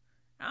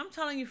 I'm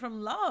telling you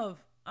from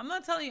love. I'm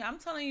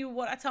telling you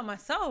what I tell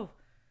myself.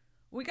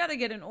 We got to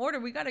get in order.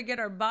 We got to get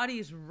our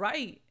bodies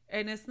right.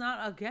 And it's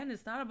not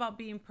about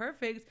being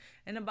perfect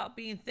and about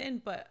being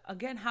thin. But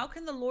again, how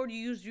can the Lord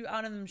use you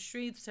out in the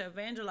streets to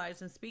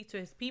evangelize and speak to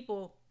his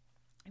people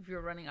if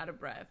you're running out of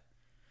breath?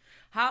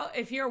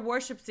 If you're a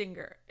worship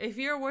singer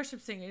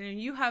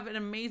and you have an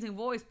amazing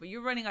voice, but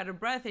you're running out of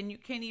breath and you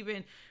can't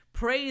even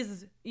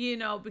praise,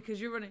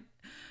 because you're running,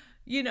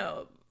 you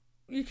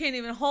can't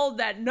even hold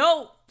that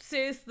note,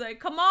 sis. Like,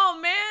 come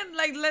on, man.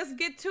 Like, let's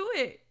get to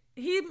it.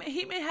 He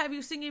may have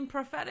you singing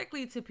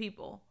prophetically to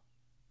people,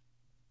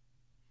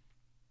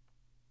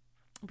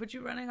 but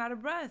you're running out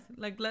of breath.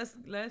 Like, let's,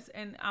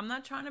 and I'm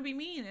not trying to be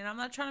mean, and I'm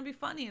not trying to be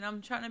funny, and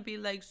I'm trying to be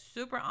like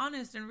super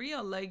honest and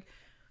real. Like,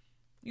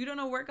 you don't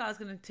know where God's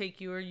going to take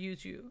you or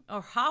use you,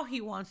 or how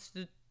he wants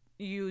to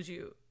use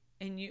you.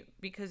 And you,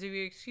 because of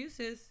your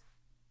excuses,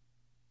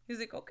 he's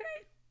like, okay,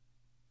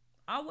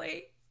 I'll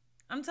wait.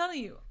 I'm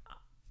telling you.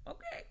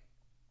 Okay.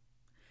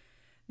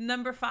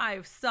 Number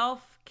 5,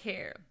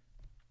 self-care.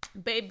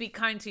 Babe, be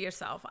kind to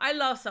yourself. I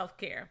love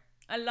self-care.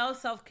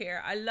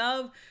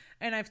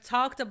 And I've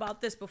talked about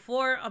this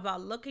before,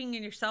 about looking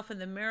in yourself in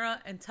the mirror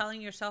and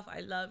telling yourself, I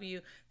love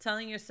you.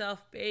 Telling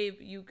yourself, babe,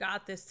 you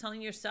got this.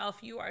 Telling yourself,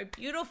 you are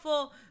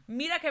beautiful.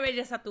 Mira qué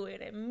belleza tú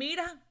eres.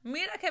 Mira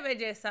qué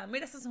belleza.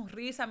 Mira esa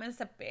sonrisa, mira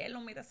ese pelo,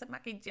 mira ese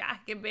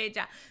maquillaje, qué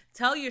bella.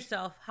 Tell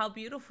yourself how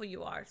beautiful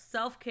you are.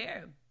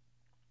 Self-care.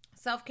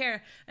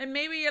 And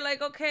maybe you're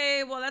like,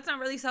 okay, well, that's not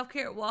really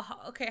self-care. Well,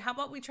 okay, how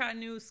about we try a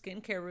new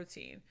skincare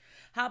routine?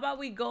 How about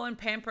we go and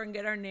pamper and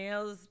get our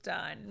nails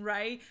done,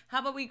 right?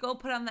 How about we go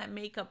put on that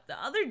makeup?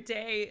 The other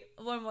day,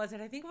 when was it?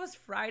 I think it was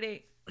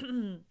Friday.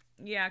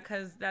 Yeah,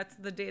 because that's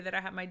the day that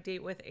I had my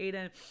date with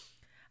Aiden.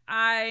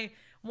 I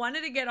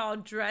wanted to get all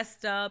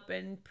dressed up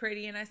and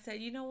pretty, and I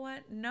said, you know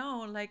what?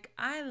 No, like,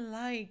 I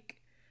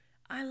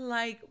I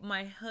like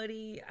my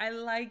hoodie. I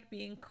like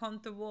being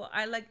comfortable.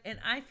 And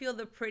I feel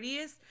the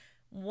prettiest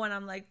when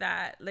I'm like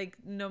that, like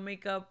no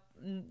makeup,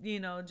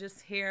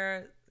 just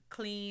hair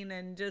clean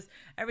and just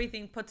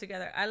everything put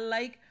together. I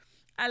like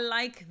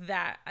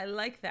that. I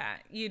like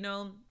that,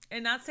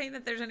 and not saying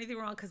that there's anything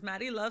wrong because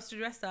Maddie loves to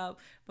dress up,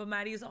 but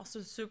Maddie is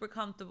also super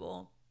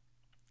comfortable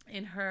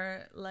in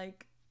her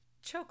like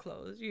chill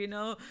clothes.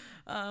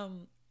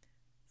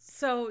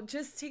 So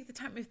just take the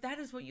time. If that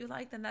is what you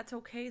like, then that's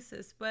okay,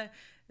 sis. But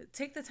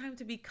take the time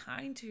to be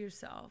kind to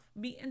yourself.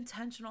 Be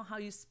intentional how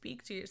you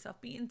speak to yourself.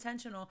 Be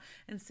intentional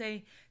and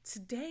say,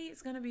 today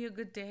is going to be a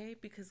good day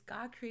because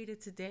God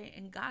created today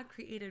and God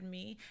created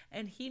me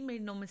and he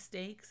made no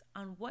mistakes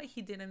on what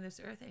he did in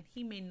this earth and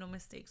he made no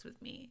mistakes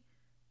with me.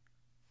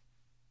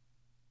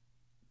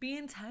 Be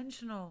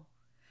intentional.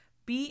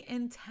 Be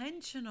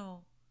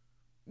intentional.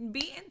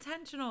 Be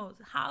intentional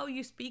how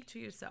you speak to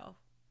yourself.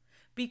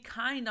 Be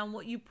kind on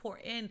what you pour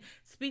in.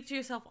 Speak to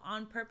yourself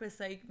on purpose.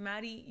 Like,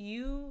 Maddie,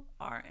 you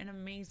are an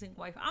amazing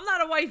wife. I'm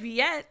not a wife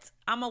yet.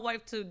 I'm a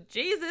wife to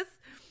Jesus.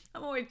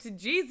 I'm a wife to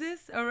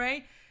Jesus, all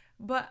right?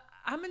 But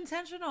I'm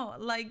intentional.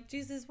 Like,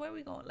 Jesus, where are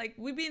we going? Like,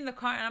 we be in the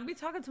car and I'll be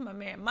talking to my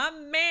man. My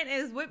man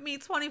is with me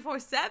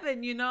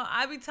 24/7,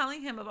 I be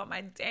telling him about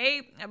my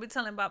day. I be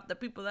telling him about the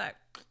people that,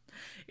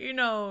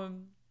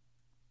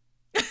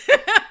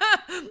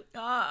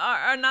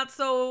 are not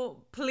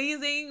so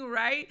pleasing,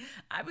 right?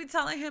 I be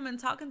telling him and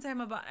talking to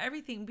him about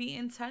everything. Be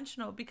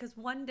intentional because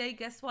one day,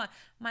 guess what?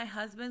 My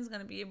husband's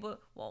gonna be able.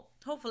 Well,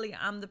 hopefully,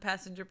 I'm the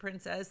passenger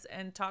princess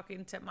and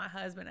talking to my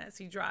husband as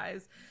he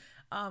drives,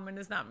 and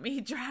it's not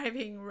me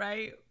driving,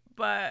 right?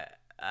 But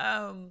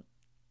and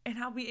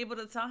I'll be able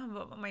to tell him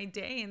about my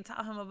day and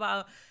tell him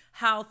about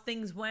how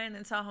things went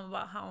and tell him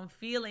about how I'm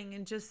feeling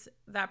and just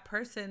that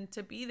person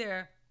to be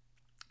there.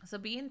 So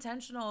be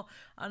intentional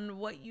on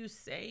what you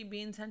say.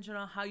 Be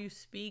intentional how you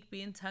speak.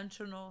 Be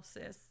intentional,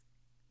 sis.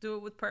 Do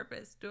it with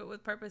purpose. Do it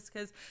with purpose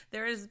because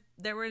there is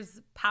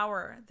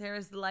power. There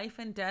is life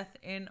and death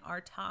in our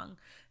tongue.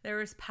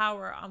 There is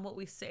power on what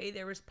we say.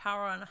 There is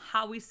power on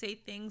how we say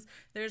things.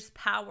 There's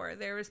power.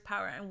 There is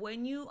power. And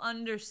when you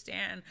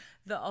understand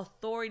the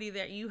authority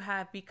that you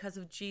have because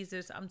of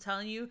Jesus, I'm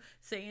telling you,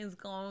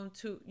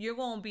 you're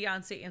going to be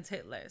on Satan's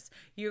hit list.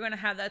 You're going to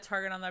have that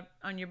target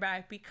on your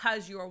back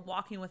because you are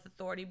walking with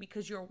authority,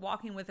 because you're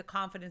walking with a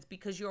confidence,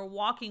 because you're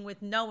walking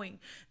with knowing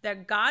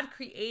that God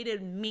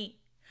created me.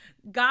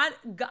 God,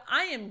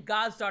 I am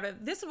God's daughter.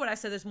 This is what I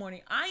said this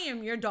morning. I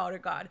am your daughter,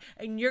 God,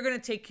 and you're going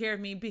to take care of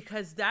me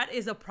because that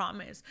is a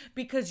promise.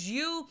 Because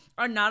you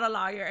are not a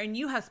liar and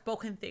you have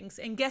spoken things.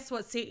 And guess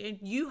what, Satan?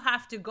 You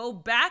have to go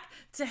back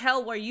to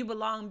hell where you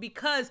belong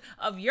because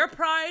of your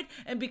pride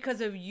and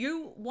because of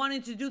you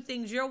wanting to do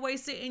things your way,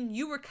 Satan.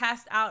 You were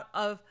cast out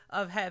of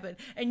heaven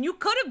and you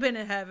could have been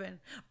in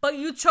heaven, but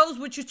you chose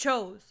what you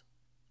chose.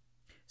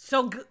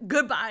 So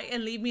goodbye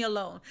and leave me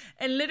alone.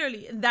 And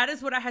literally, that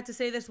is what I had to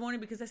say this morning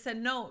because I said,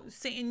 no,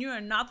 Satan, you are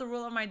not the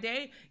ruler of my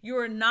day. You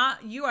are not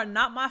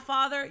my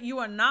father. You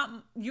are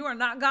not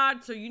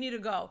God. So you need to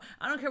go.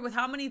 I don't care with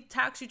how many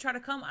attacks you try to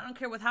come. I don't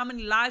care with how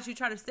many lies you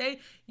try to say.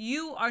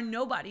 You are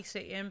nobody,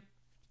 Satan.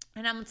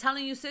 And I'm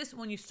telling you, sis,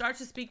 when you start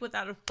to speak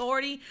without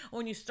authority,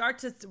 when you start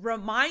to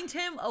remind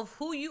him of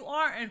who you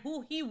are and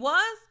who he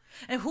was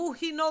and who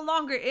he no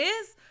longer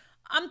is,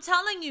 I'm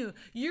telling you,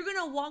 you're going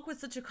to walk with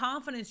such a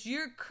confidence.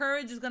 Your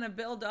courage is going to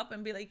build up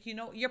and be like,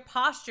 your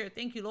posture.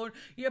 Thank you, Lord.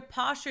 Your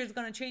posture is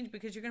going to change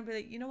because you're going to be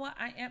like, you know what?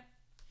 I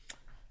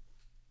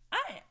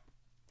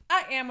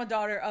am a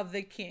daughter of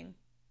the King.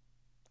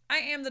 I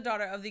am the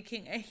daughter of the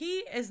King. And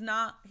he's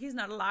not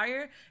a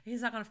liar.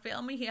 He's not going to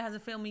fail me. He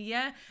hasn't failed me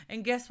yet.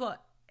 And guess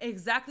what?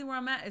 Exactly where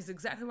I'm at is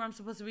exactly where I'm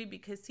supposed to be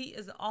because he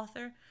is the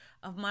author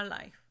of my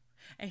life.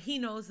 And he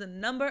knows the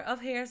number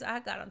of hairs I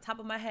got on top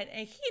of my head.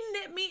 And he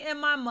knit me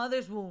in my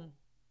mother's womb.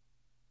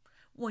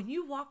 When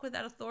you walk with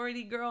that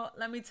authority, girl,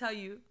 let me tell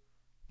you,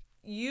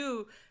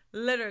 you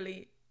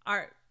literally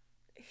are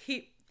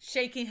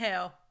shaking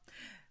hell.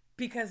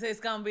 Because it's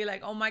going to be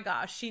like, oh my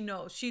gosh, she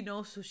knows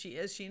who she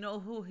is. She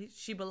knows who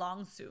she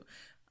belongs to.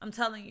 I'm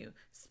telling you,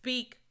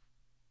 speak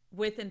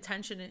with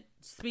intention.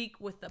 Speak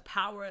with the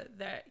power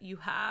that you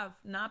have.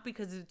 Not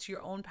because it's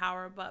your own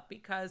power, but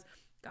because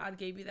God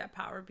gave you that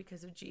power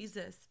because of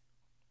Jesus.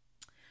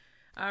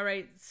 All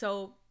right.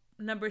 So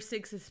number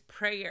 6 is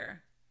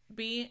prayer.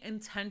 Be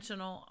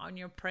intentional on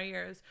your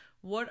prayers.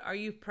 What are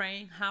you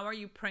praying? How are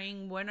you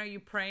praying? When are you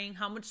praying?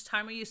 How much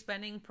time are you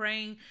spending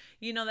praying?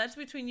 That's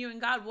between you and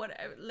God.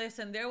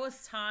 Listen, there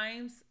was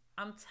times,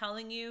 I'm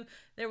telling you,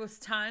 there was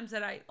times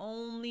that I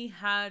only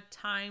had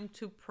time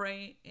to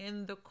pray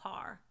in the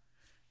car.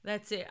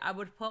 That's it. I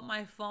would put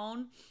my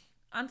phone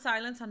on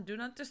silence, on do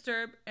not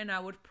disturb, and I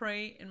would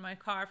pray in my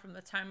car from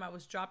the time I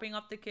was dropping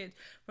off the kids,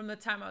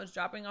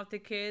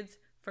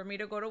 for me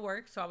to go to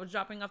work. So I was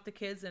dropping off the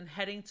kids and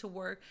heading to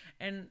work.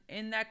 And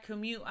in that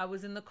commute, I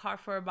was in the car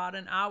for about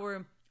an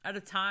hour at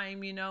a time,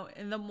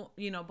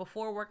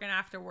 before work and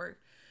after work.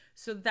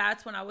 So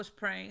that's when I was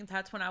praying.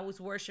 That's when I was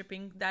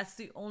worshiping. That's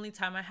the only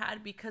time I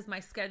had because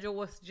my schedule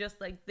was just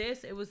like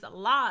this. It was a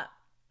lot.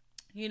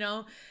 you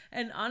know.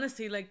 And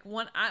honestly, like,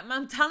 when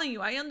I'm telling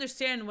you, I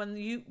understand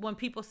when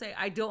people say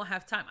I don't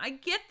have time. I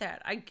get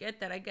that,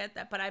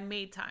 but I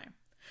made time.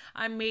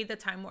 I made the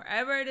time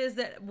wherever it is,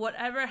 that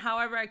whatever,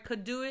 however I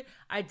could do it,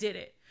 I did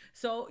it.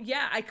 So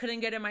yeah, I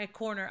couldn't get in my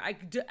corner.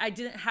 I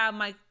didn't have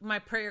my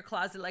prayer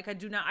closet like I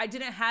do now. I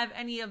didn't have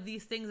any of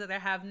these things that I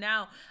have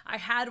now. I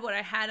had what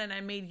I had, and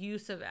I made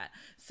use of that.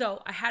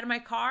 So I had my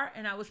car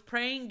and I was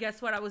praying.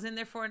 Guess what? I was in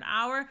there for an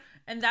hour,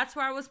 and that's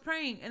where I was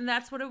praying, and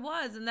that's what it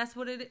was, and that's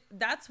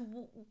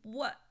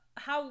what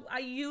how I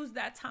use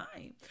that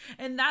time.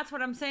 And that's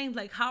what I'm saying.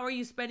 Like, how are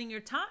you spending your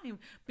time?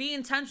 Be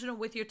intentional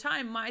with your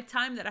time. My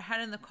time that I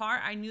had in the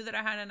car, I knew that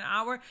I had an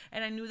hour,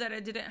 and I knew that I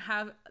didn't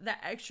have that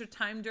extra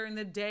time during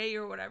the day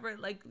or whatever.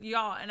 Like,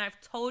 y'all, and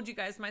I've told you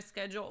guys my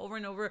schedule over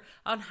and over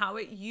on how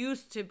it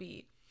used to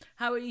be.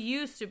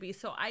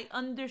 So I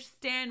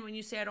understand when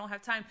you say I don't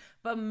have time,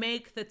 but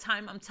make the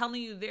time. I'm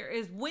telling you, there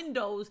is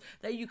windows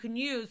that you can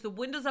use, the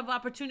windows of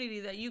opportunity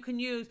that you can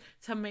use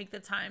to make the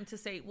time, to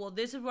say, well,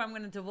 this is where I'm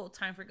going to devote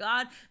time for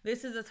God.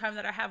 This is the time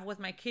that I have with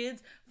my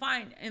kids.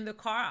 Fine. In the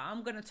car,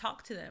 I'm going to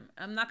talk to them.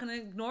 I'm not going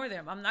to ignore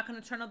them. I'm not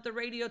going to turn up the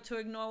radio to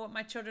ignore what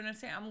my children are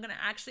saying. I'm going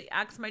to actually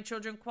ask my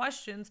children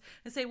questions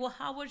and say, well,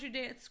 how was your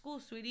day at school,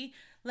 sweetie?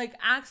 Like,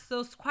 ask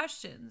those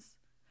questions.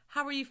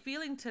 How are you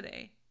feeling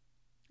today?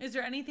 Is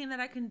there anything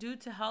that I can do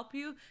to help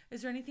you?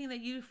 Is there anything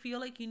that you feel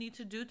like you need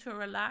to do to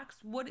relax?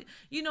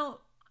 You know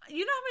how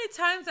many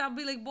times I'll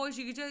be like, boys,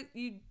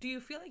 do you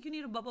feel like you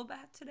need a bubble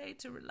bath today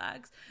to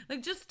relax?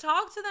 Like, just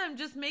talk to them.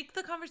 Just make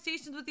the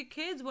conversations with your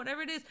kids,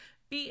 whatever it is.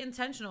 Be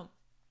intentional.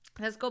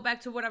 Let's go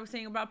back to what I was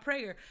saying about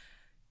prayer.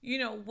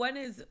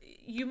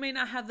 You may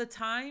not have the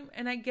time,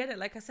 and I get it.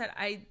 Like I said,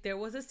 there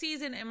was a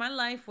season in my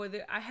life where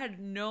I had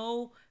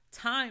no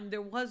time.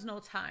 There was no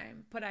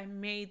time, but I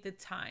made the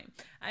time.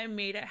 I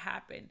made it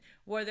happen,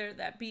 whether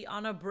that be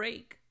on a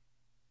break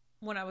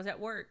when I was at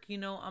work,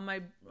 on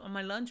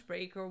my lunch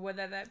break, or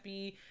whether that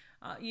be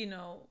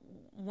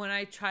when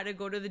I try to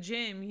go to the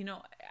gym.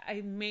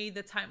 I made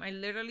the time. I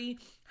literally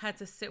had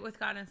to sit with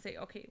God and say,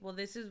 okay, well,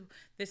 this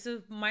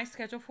is my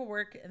schedule for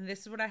work, and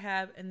this is what I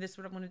have, and this is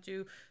what I'm going to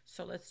do,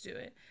 so let's do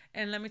it.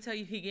 And let me tell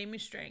you, he gave me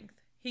strength.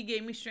 He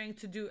gave me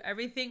strength to do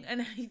everything and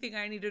anything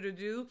I needed to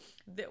do,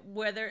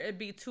 whether it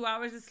be 2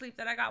 hours of sleep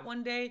that I got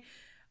one day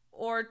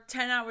or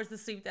 10 hours of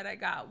sleep that I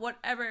got.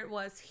 Whatever it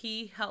was,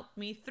 he helped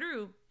me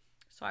through.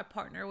 So I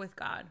partner with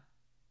God.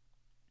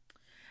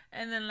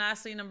 And then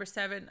lastly, number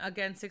 7,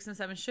 again, 6 and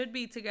 7 should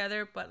be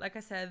together. But like I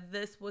said,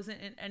 this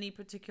wasn't in any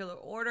particular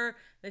order.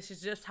 This is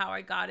just how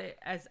I got it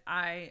as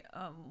I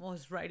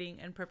was writing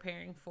and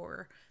preparing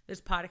for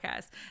this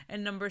podcast.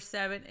 And number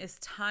 7 is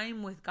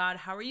time with God.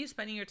 How are you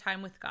spending your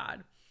time with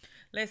God?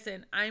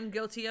 Listen, I'm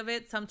guilty of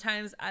it.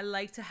 Sometimes I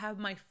like to have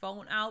my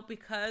phone out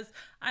because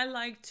I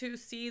like to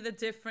see the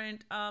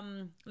different,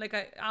 on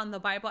the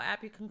Bible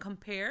app, you can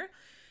compare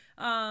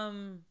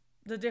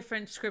the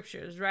different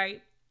scriptures,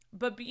 right?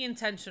 But be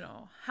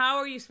intentional. How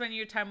are you spending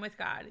your time with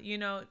God?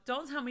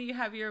 Don't tell me you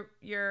have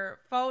your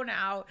phone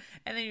out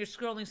and then you're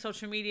scrolling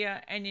social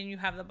media and then you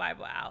have the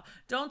Bible out.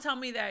 Don't tell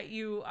me that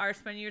you are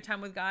spending your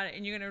time with God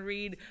and you're going to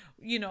read,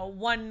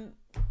 one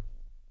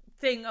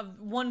thing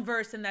of one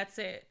verse and that's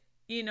it.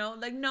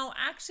 No,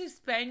 actually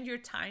spend your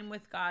time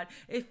with God.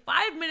 If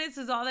 5 minutes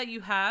is all that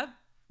you have,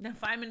 then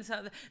 5 minutes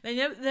out of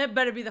that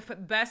better be the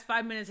best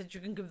 5 minutes that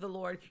you can give the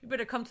Lord. You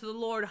better come to the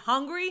Lord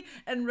hungry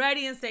and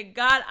ready and say,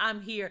 God,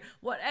 I'm here.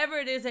 Whatever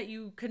it is that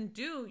you can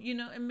do,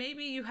 and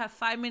maybe you have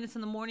 5 minutes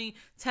in the morning,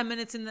 10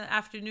 minutes in the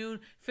afternoon,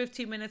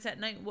 15 minutes at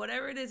night,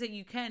 whatever it is that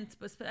you can,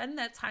 but spend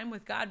that time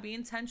with God. Be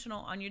intentional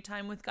on your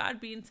time with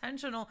God. Be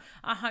intentional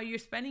on how you're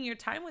spending your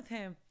time with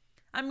him.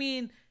 I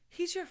mean,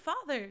 he's your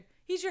father.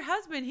 He's your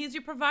husband. He's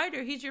your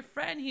provider. He's your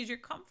friend. He's your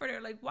comforter.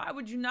 Like, why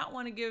would you not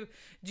want to give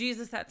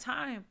Jesus that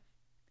time?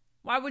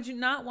 Why would you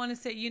not want to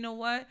say, you know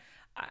what?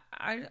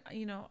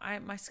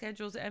 My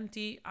schedule's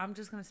empty. I'm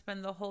just going to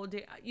spend the whole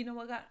day. You know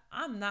what, God?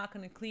 I'm not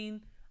going to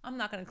clean. I'm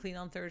not going to clean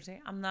on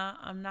Thursday. I'm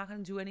not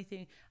going to do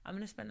anything. I'm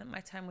going to spend my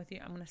time with you.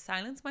 I'm going to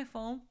silence my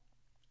phone.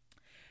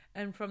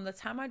 And from the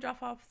time I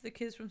drop off the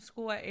kids from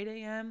school at 8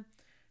 a.m.,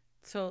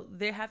 so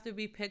they have to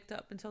be picked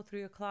up until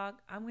 3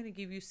 o'clock, I'm going to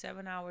give you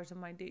 7 hours of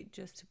my day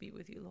just to be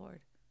with you,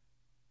 Lord.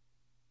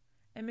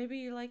 And maybe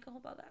you're like, oh,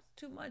 but that's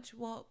too much.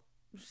 Well,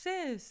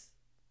 sis,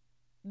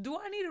 do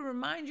I need to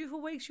remind you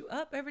who wakes you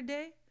up every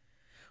day?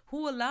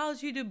 Who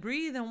allows you to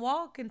breathe and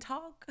walk and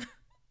talk?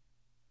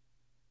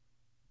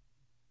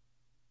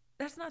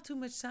 That's not too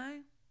much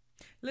time.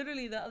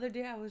 Literally, the other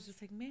day I was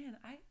just like, man,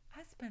 I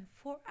spent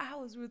 4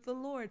 hours with the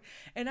Lord.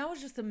 And I was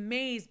just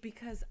amazed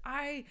because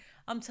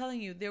I'm telling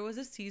you, there was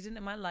a season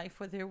in my life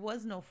where there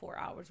was no 4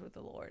 hours with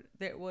the Lord.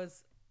 There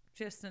was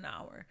just an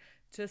hour,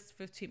 just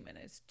 15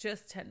 minutes,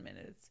 just 10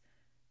 minutes.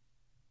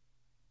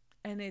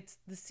 And it's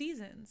the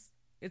seasons.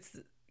 It's,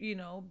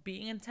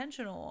 being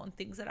intentional on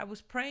things that I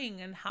was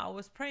praying and how I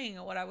was praying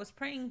and what I was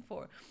praying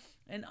for.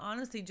 And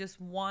honestly, just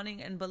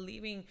wanting and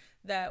believing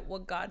that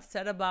what God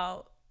said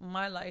about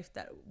my life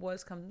that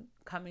was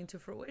coming to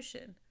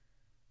fruition.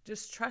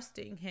 Just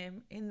trusting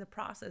him in the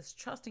process,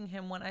 trusting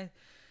him when I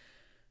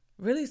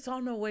really saw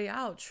no way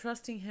out,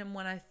 trusting him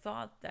when I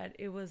thought that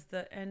it was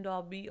the end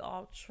all be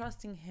all,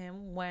 trusting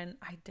him when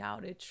I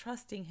doubted,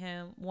 trusting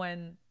him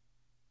when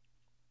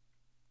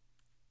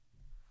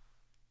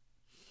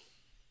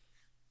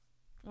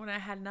I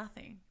had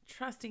nothing,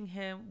 trusting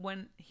him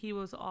when he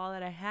was all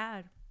that I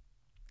had,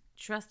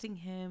 trusting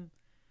him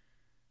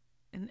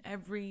in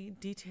every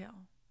detail.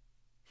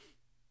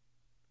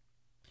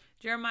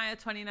 Jeremiah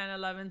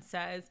 29:11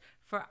 says,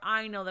 "For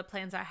I know the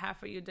plans I have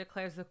for you,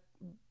 declares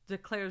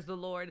the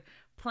Lord,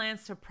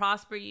 plans to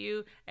prosper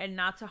you and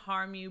not to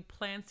harm you,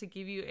 plans to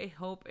give you a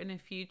hope and a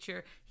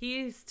future."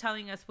 He is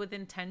telling us with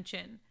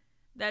intention.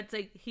 That's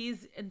like,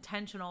 he's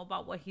intentional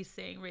about what he's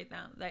saying right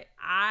now. Like,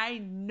 I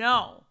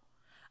know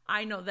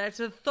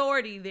there's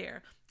authority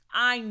there.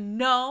 I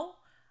know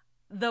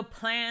the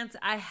plans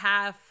I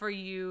have for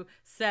you,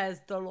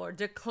 says the Lord,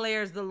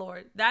 declares the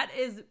Lord. That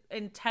is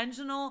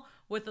intentional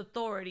with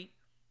authority.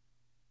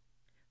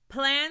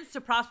 Plans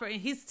to prosper.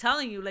 And he's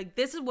telling you, like,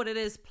 this is what it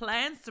is.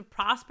 Plans to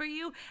prosper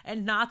you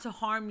and not to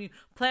harm you.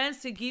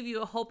 Plans to give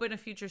you a hope in a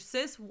future.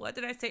 Sis, what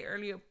did I say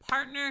earlier?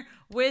 Partner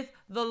with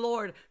the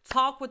Lord.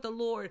 Talk with the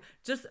Lord.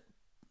 Just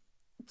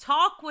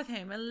talk with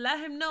him and let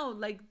him know,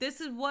 like,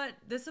 this is what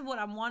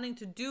I'm wanting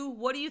to do.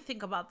 What do you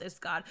think about this,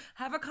 God?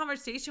 Have a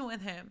conversation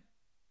with him.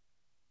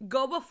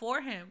 Go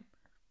before him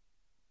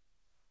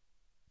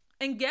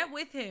and get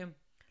with him.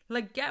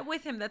 Like, get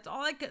with him. That's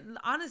all I can,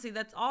 honestly,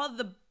 that's all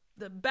the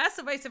best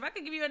advice. If I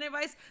could give you any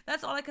advice,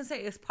 that's all I can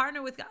say is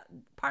partner with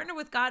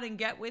God and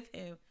get with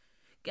him.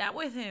 Get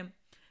with him.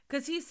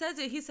 Because he says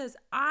it. He says,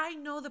 I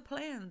know the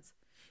plans.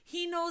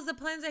 He knows the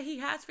plans that he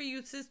has for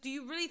you, sis. Do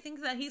you really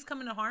think that he's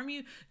coming to harm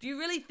you? Do you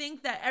really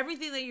think that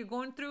everything that you're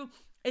going through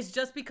is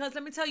just because,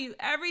 let me tell you,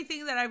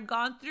 everything that I've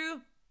gone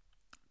through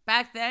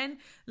back then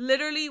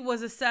literally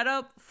was a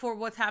setup for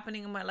what's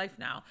happening in my life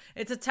now.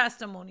 It's a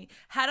testimony.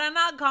 Had I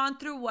not gone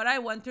through what I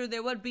went through,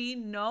 there would be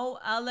no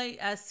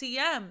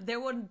LASCM. There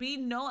would be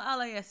no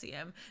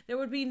LASCM. There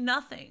would be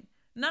nothing.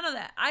 None of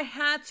that. I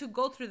had to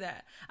go through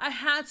that. I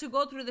had to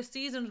go through the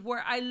seasons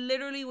where I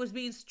literally was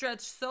being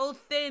stretched so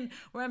thin,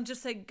 where I'm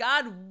just like,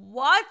 God,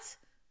 what?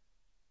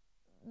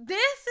 This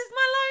is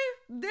my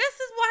life? This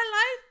is my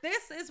life?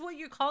 This is what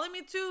you're calling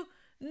me to?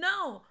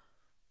 No.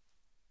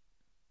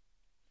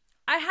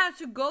 I had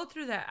to go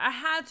through that. I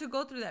had to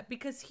go through that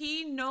because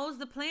he knows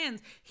the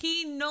plans.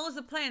 He knows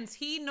the plans.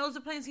 He knows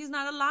the plans. He's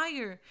not a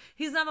liar.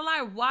 He's not a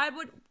liar. Why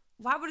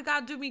would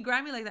God do me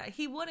grimy like that?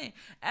 He wouldn't.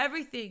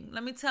 Everything,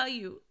 let me tell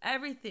you,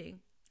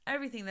 everything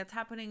that's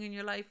happening in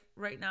your life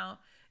right now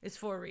is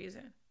for a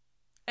reason.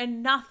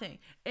 And nothing.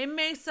 It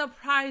may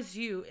surprise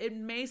you. It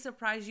may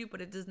surprise you,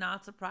 but it does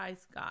not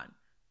surprise God.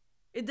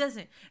 It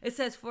doesn't. It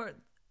says, for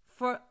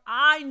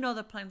I know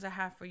the plans I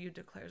have for you,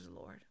 declares the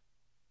Lord.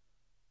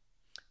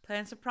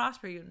 Plans to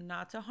prosper you,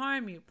 not to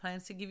harm you.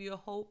 Plans to give you a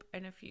hope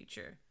and a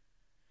future.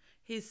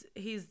 He's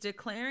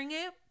declaring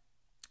it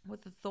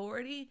with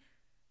authority.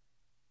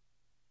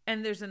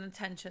 And there's an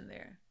intention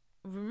there.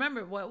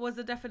 Remember, what was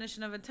the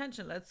definition of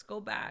intention? Let's go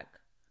back.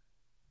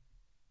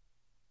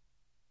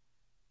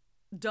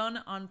 Done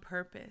on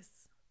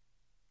purpose.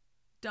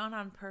 Done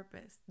on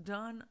purpose.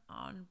 Done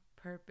on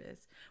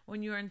purpose.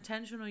 When you're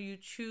intentional, you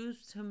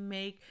choose to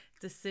make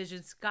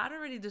decisions. God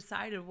already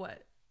decided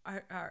what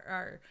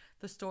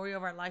the story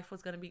of our life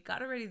was going to be.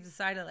 God already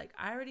decided, like,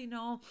 I already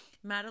know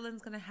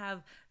Madeline's going to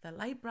have the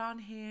light brown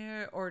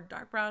hair or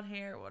dark brown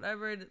hair,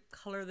 whatever the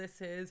color this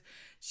is.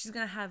 She's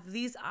going to have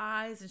these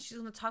eyes and she's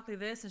going to talk like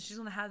this and she's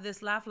going to have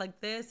this laugh like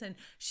this and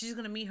she's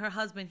going to meet her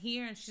husband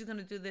here and she's going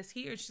to do this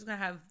here and she's going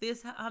to have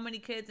this, how many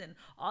kids and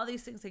all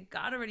these things. Like,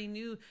 God already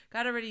knew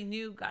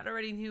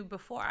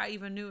before I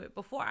even knew it.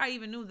 Before I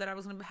even knew that I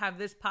was going to have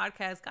this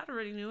podcast, God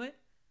already knew it.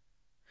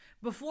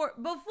 Before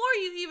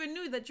you even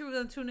knew that you were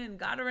going to tune in,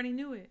 God already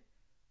knew it.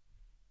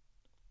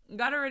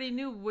 God already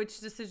knew which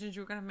decisions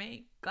you were going to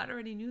make. God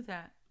already knew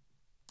that.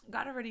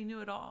 God already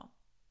knew it all.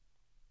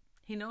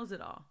 He knows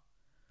it all.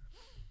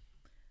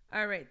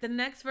 All right. The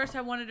next verse I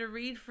wanted to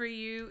read for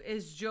you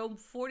is Job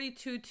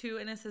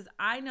 42:2, and it says,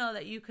 I know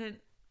that you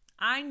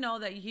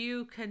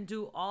can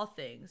do all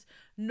things.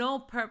 No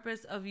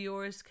purpose of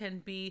yours can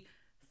be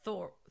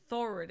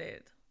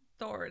thwarted.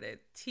 THWARTED.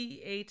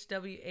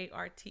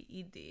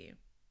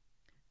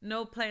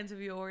 No plans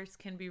of yours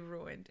can be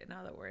ruined. In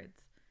other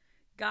words,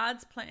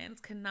 God's plans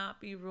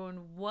cannot be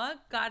ruined.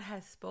 What God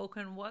has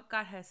spoken, what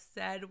God has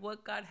said,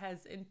 what God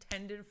has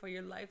intended for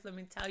your life, let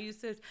me tell you,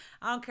 sis,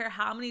 I don't care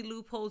how many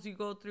loopholes you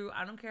go through.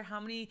 I don't care how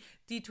many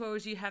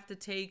detours you have to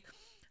take.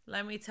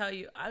 Let me tell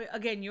you,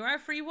 again, you're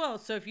at free will.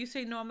 So if you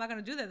say, no, I'm not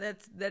going to do that,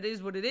 that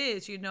is what it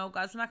is. You know,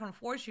 God's not going to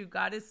force you.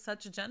 God is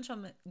such a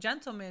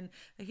gentleman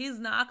that he's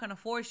not going to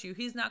force you.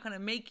 He's not going to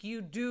make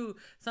you do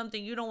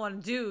something you don't want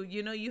to do.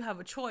 You know, you have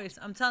a choice.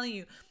 I'm telling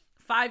you,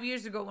 5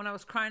 years ago when I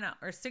was crying out,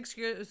 or 6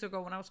 years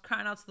ago when I was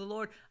crying out to the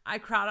Lord, I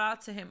cried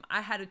out to him. I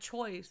had a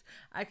choice.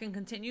 I can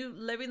continue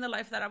living the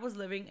life that I was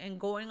living and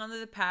going on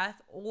the path,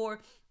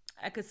 or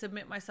I could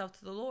submit myself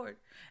to the Lord.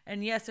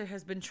 And yes, there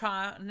has been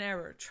trial and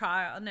error,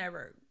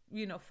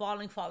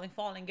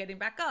 falling, getting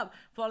back up,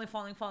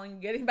 falling,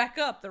 getting back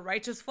up. The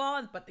righteous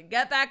fall, but they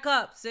get back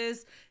up,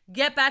 sis.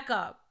 Get back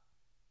up.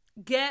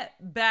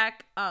 Get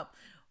back up.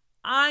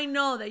 I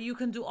know that you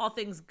can do all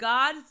things.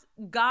 God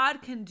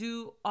can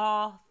do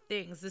all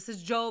things. This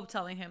is Job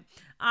telling him,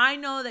 I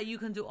know that you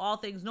can do all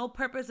things. No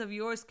purpose of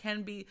yours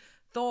can be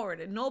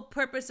thwarted. No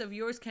purpose of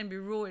yours can be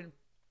ruined.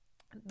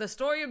 The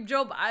story of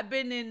Job, I've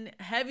been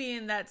heavy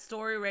in that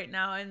story right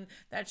now, in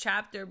that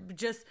chapter.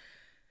 Just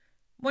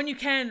when you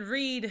can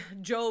read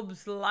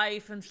Job's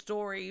life and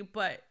story,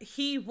 but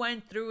he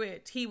went through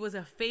it. He was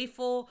a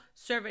faithful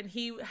servant.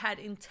 He had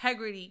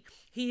integrity.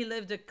 He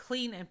lived a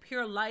clean and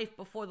pure life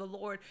before the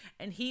Lord,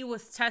 and he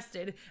was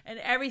tested, and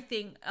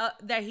everything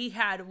that he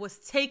had was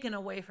taken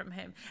away from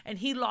him, and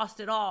he lost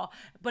it all.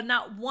 But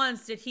not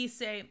once did he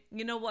say,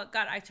 you know what,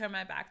 God, I turn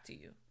my back to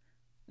you.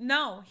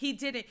 No, he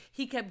didn't.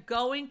 He kept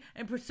going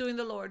and pursuing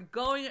the Lord,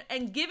 going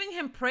and giving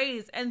him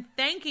praise and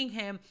thanking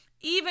him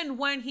even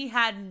when he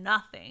had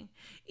nothing.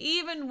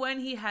 Even when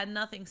he had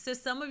nothing. Sis,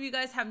 some of you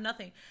guys have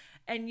nothing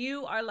and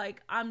you are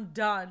like, I'm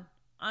done.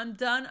 I'm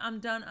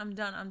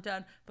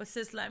done. But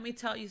sis, let me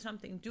tell you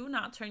something. Do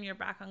not turn your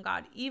back on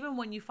God. Even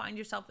when you find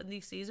yourself in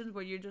these seasons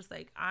where you're just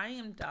like, I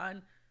am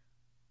done.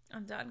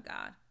 I'm done,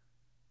 God.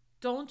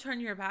 Don't turn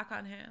your back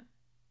on him.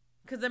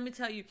 Because let me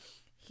tell you,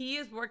 he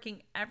is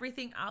working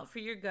everything out for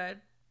your good.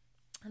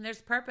 And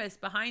there's purpose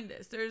behind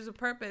this. There's a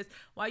purpose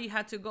why you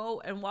had to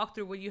go and walk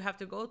through what you have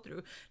to go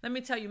through. Let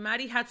me tell you,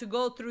 Maddie had to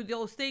go through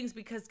those things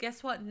because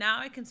guess what? Now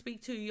I can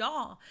speak to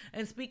y'all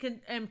and speak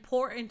and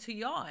pour into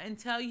y'all and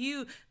tell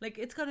you, like,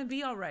 it's going to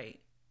be all right.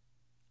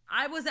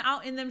 I was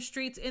out in them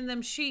streets, in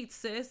them sheets,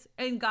 sis,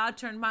 and God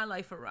turned my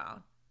life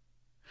around.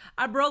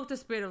 I broke the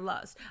spirit of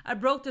lust. I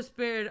broke the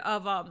spirit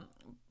of,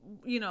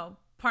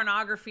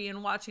 pornography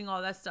and watching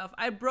all that stuff.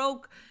 I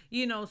broke,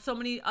 so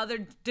many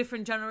other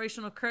different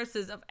generational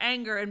curses of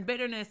anger and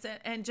bitterness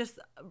and just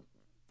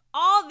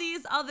all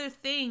these other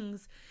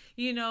things,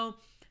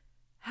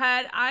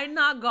 had I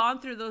not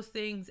gone through those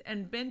things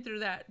and been through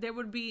that,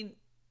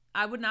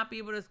 I would not be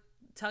able to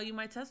tell you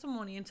my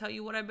testimony and tell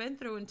you what I've been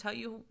through and tell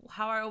you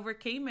how I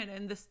overcame it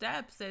and the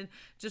steps and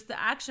just the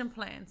action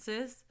plan,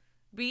 sis.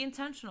 Be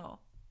intentional.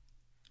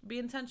 Be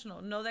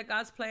intentional. Know that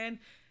God's plan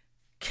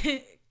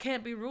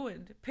can't be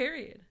ruined,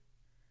 period.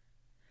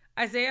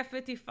 Isaiah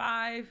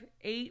 55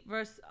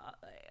 verses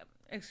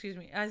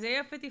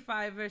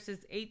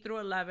 8 through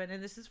 11,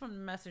 and this is from the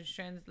Message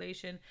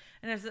translation,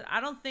 and it says,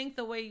 I don't think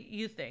the way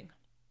you think.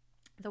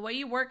 The way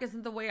you work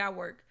isn't the way I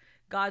work.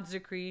 God's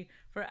decree.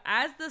 For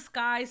as the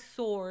sky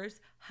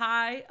soars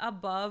high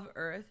above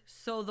earth,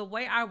 so the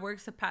way I work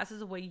surpasses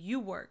the way you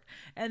work,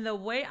 and the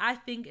way I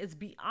think is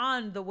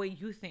beyond the way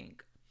you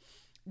think.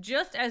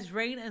 Just as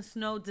rain and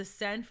snow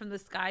descend from the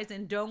skies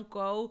and don't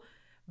go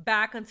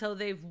back until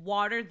they've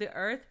watered the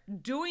earth,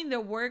 doing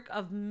the work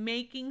of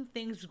making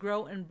things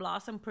grow and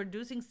blossom,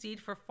 producing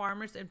seed for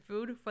farmers and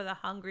food for the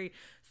hungry,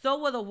 so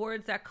will the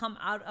words that come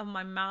out of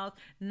my mouth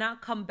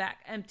not come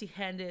back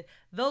empty-handed.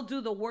 They'll do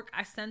the work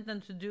I sent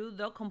them to do.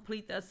 They'll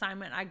complete the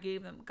assignment I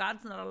gave them.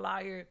 God's not a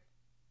liar.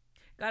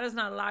 God is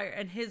not a liar,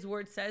 and his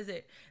word says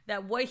it,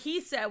 that what he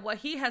said, what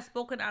he has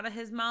spoken out of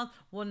his mouth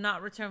will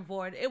not return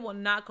void. It will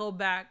not go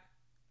back.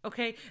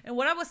 Okay. And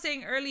what I was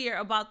saying earlier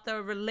about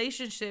the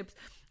relationships,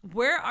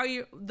 where are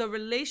the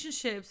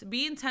relationships?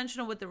 Be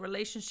intentional with the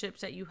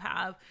relationships that you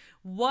have.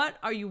 What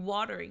are you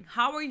watering?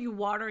 How are you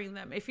watering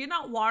them? If you're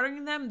not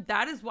watering them,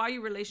 that is why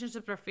your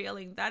relationships are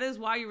failing. That is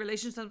why your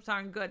relationships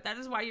aren't good. That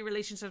is why your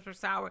relationships are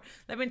sour.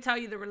 Let me tell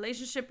you, the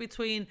relationship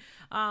between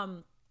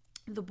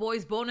the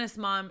boy's bonus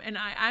mom and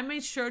I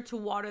made sure to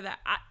water that.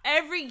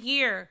 Every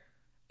year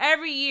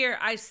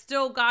I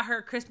still got her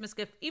a Christmas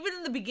gift, even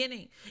in the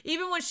beginning,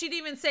 even when she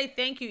didn't even say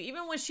thank you,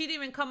 even when she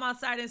didn't even come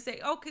outside and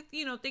say, okay,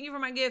 thank you for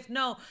my gift.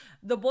 No,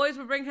 the boys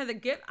would bring her the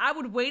gift. I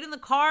would wait in the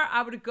car.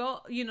 I would go,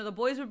 the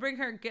boys would bring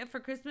her a gift for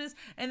Christmas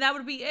and that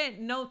would be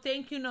it. No,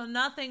 thank you. No,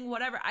 nothing,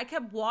 whatever. I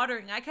kept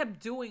watering. I kept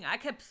doing. I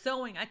kept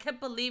sowing. I kept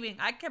believing.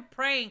 I kept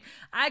praying.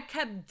 I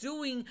kept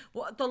doing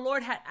what the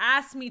Lord had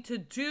asked me to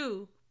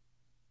do.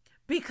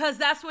 Because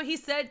that's what he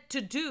said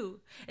to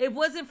do. It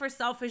wasn't for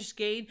selfish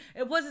gain.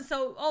 It wasn't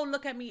so, oh,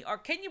 look at me. Or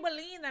can you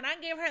believe that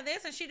I gave her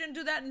this and she didn't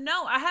do that?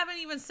 No, I haven't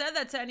even said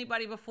that to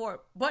anybody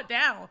before. But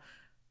down.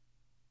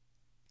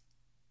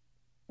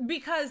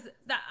 Because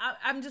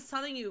I'm just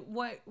telling you,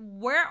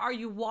 where are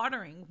you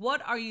watering?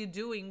 What are you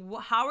doing?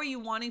 How are you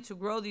wanting to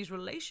grow these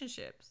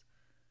relationships?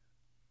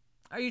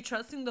 Are you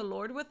trusting the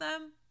Lord with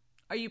them?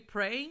 Are you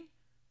praying?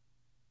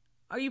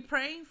 Are you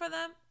praying for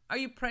them? Are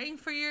you praying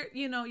for your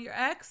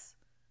ex?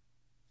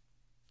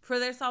 For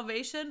their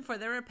salvation, for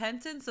their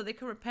repentance, so they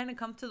can repent and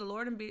come to the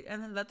Lord and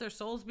then let their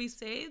souls be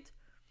saved?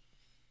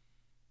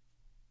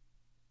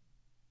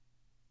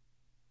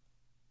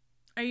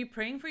 Are you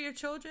praying for your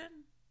children?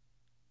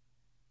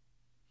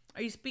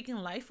 Are you speaking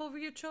life over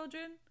your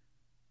children?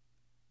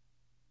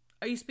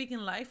 Are you speaking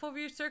life over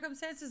your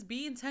circumstances?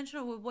 Be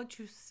intentional with what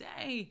you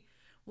say.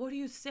 What are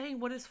you saying?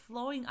 What is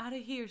flowing out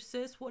of here,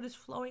 sis? What is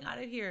flowing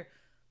out of here?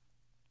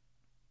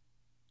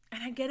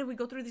 And I get it. We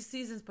go through these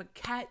seasons, but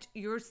catch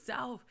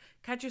yourself.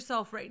 Catch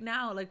yourself right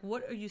now. Like,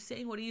 what are you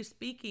saying? What are you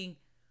speaking?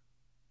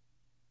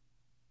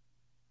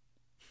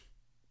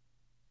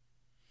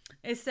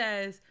 It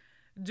says,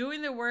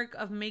 doing the work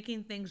of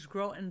making things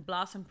grow and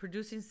blossom,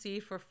 producing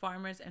seed for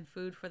farmers and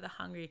food for the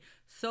hungry.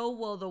 So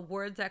will the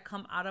words that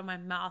come out of my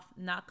mouth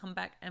not come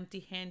back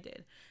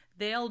empty-handed.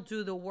 They'll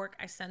do the work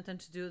I sent them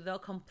to do. They'll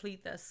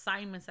complete the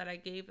assignments that I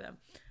gave them.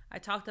 I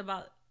talked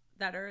about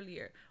that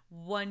earlier.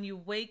 When you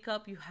wake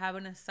up, you have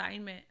an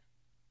assignment.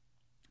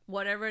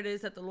 Whatever it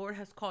is that the Lord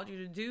has called you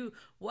to do,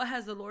 what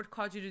has the Lord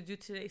called you to do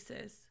today,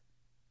 sis?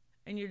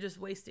 And you're just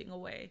wasting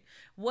away.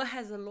 What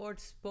has the Lord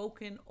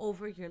spoken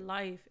over your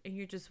life and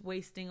you're just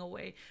wasting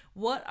away?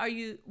 What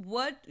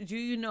do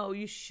you know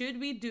you should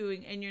be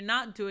doing and you're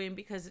not doing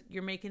because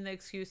you're making the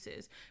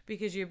excuses,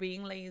 because you're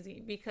being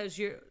lazy, because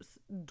you're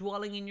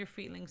dwelling in your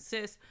feelings?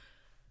 Sis,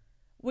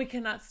 we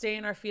cannot stay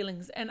in our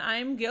feelings. And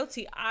I'm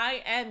guilty.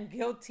 I am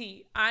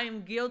guilty.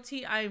 I'm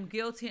guilty.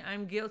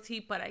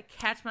 But I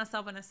catch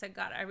myself and I said,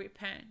 God, I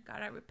repent.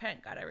 God, I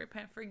repent. God, I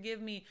repent.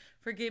 Forgive me.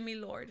 Forgive me,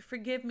 Lord.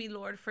 Forgive me,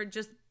 Lord, for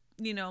just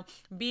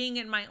being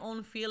in my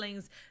own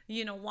feelings,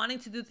 wanting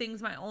to do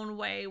things my own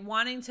way,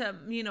 wanting to,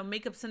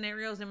 make up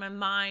scenarios in my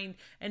mind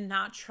and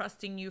not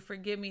trusting you.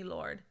 Forgive me,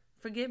 Lord.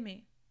 Forgive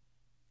me.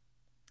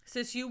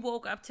 Sis, you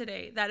woke up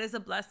today. That is a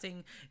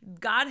blessing.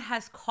 God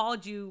has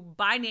called you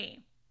by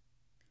name.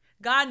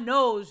 God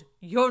knows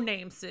your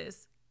name,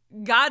 sis.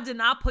 God did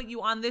not put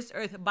you on this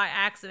earth by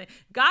accident.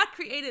 God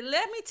created,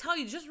 let me tell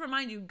you, just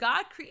remind you,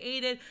 God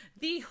created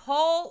the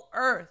whole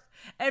earth.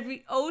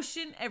 Every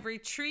ocean, every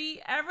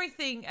tree,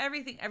 everything,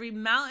 every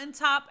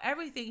mountaintop,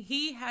 everything.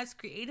 He has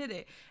created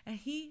it. And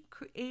he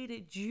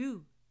created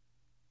you.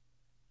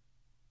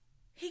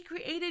 He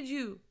created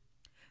you.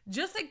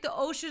 Just like the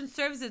ocean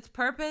serves its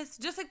purpose,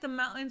 just like the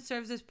mountain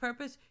serves its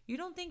purpose, you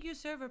don't think you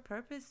serve a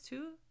purpose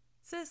too?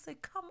 Sis,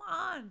 like, come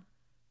on.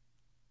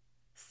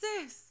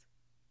 Sis,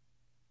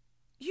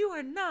 you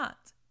are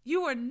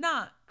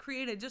not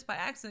created just by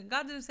accident.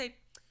 God didn't say,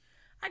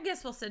 I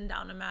guess we'll send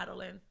down to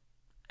Madeline.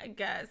 I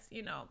guess,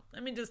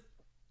 let me just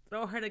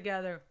throw her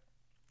together.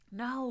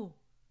 No.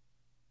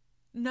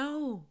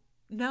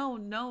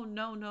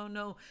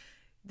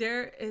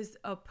 There is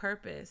a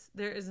purpose.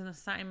 There is an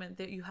assignment,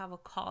 that you have a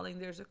calling.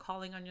 There's a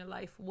calling on your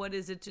life. What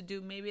is it to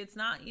do? Maybe it's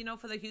not,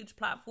 for the huge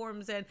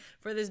platforms and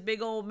for this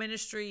big old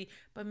ministry,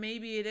 but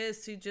maybe it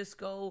is to just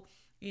go,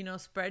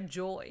 spread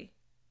joy.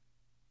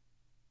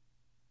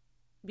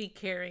 Be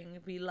caring,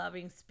 be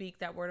loving, speak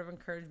that word of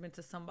encouragement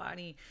to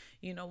somebody,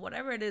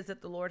 whatever it is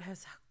that the Lord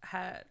has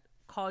had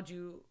called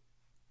you,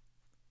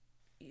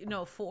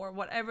 for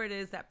whatever it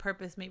is, that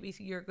purpose. Maybe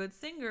you're a good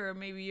singer,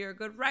 maybe you're a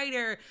good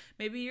writer,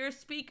 maybe you're a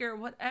speaker,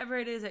 whatever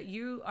it is that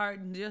you are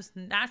just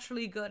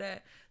naturally good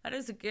at. That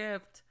is a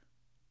gift.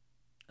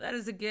 That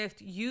is a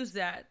gift. Use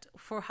that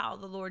for how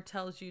the Lord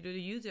tells you to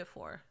use it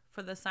for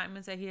the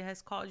assignments that he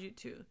has called you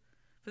to,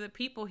 for the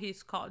people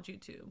he's called you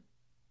to,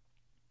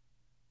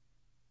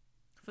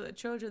 for the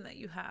children that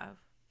you have.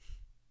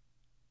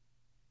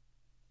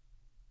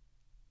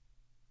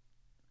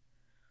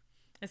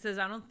 It says,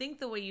 I don't think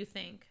the way you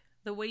think.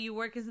 The way you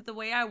work isn't the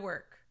way I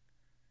work.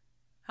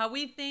 How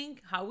we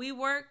think, how we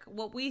work,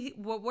 what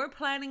we're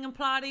planning and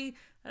plotting,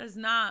 that is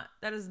not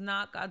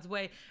God's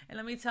way. And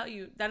let me tell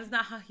you, that is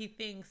not how he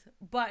thinks.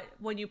 But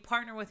when you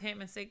partner with him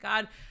and say,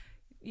 God,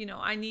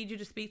 I need you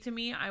to speak to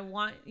me. I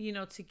want,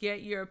 to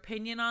get your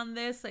opinion on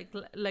this.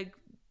 Like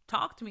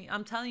talk to me.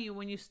 I'm telling you,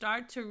 when you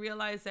start to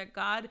realize that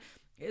God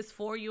is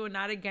for you and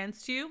not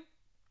against you,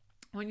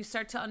 when you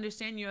start to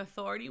understand your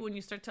authority, when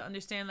you start to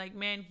understand, like,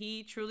 man,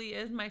 he truly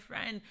is my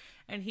friend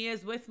and he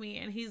is with me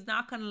and he's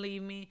not going to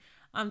leave me.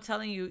 I'm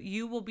telling you,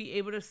 you will be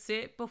able to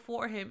sit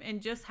before him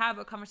and just have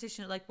a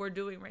conversation like we're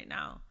doing right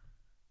now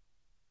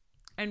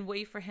and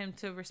wait for him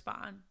to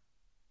respond.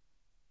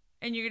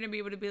 And you're going to be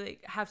able to be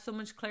like, have so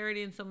much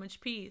clarity and so much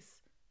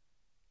peace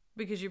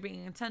because you're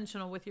being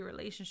intentional with your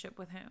relationship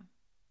with him.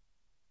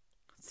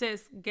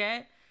 Sis,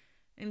 be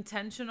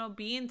intentional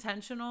be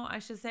intentional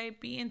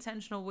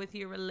with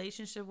your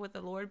relationship with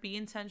the Lord. Be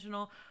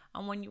intentional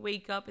on when you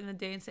wake up in the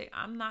day and say,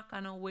 I'm not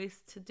going to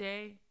waste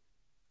today.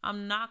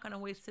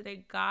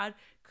 God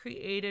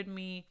created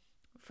me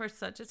for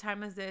such a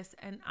time as this,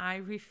 and I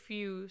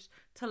refuse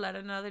to let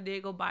another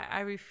day go by. I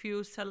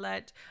refuse to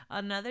let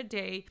another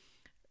day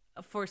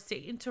for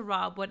Satan to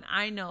rob when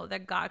I know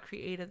that God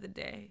created the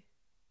day.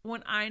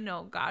 When I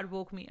know God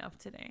woke me up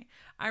today.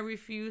 I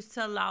refuse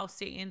to allow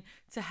Satan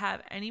to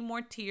have any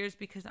more tears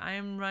because I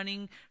am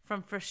running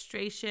from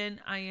frustration.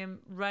 I am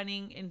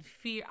running in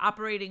fear,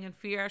 operating in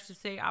fear,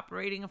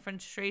 operating in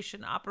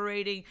frustration,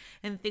 operating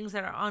in things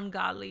that are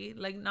ungodly.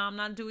 Like, no, I'm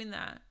not doing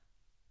that.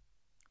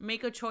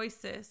 Make a choice,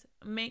 sis.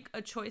 Make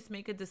a choice,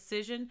 make a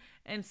decision,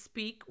 and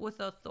speak with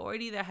the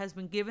authority that has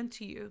been given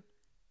to you.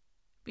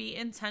 Be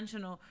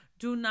intentional.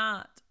 Do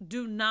not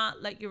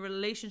let your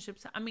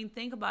relationships,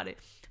 think about it.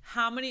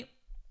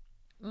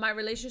 My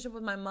relationship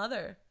with my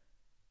mother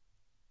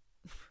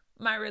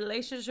my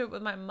relationship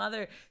with my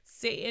mother,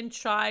 Satan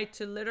tried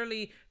to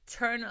literally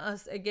turn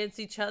us against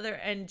each other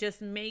and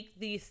just make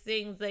these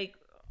things like,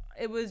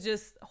 it was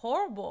just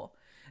horrible.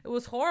 It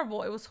was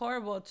horrible. It was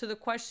horrible to the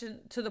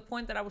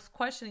point that I was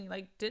questioning,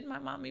 like, did my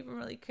mom even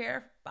really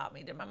care about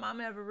me? Did my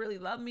mom ever really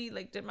love me?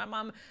 Like, did my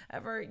mom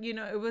ever,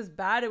 it was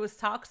bad. It was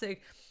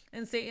toxic.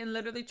 And Satan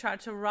literally tried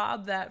to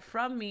rob that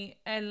from me.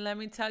 And let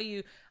me tell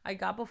you, I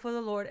got before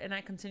the Lord and I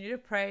continue to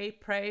pray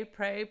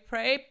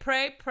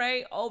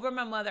over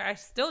my mother. I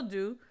still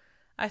do.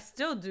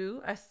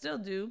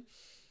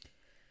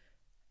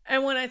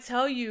 And when I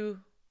tell you,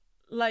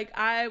 like,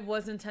 I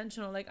was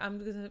intentional, like,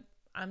 I'm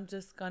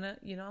just gonna,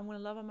 I'm gonna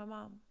love on my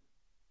mom.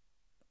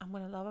 I'm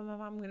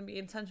going to be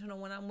intentional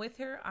when I'm with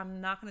her.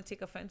 I'm not going to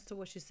take offense to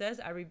what she says.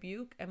 I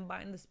rebuke and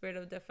bind the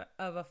spirit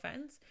of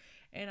offense.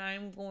 And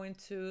I'm going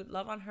to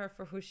love on her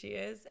for who she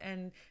is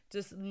and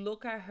just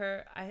look at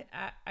her.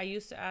 I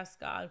used to ask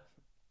God,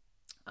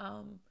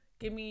 allow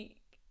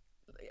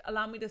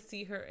me to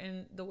see her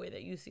in the way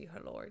that you see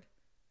her, Lord.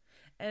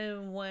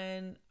 And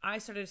when I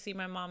started to see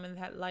my mom in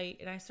that light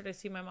and I started to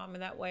see my mom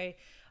in that way,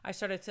 I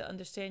started to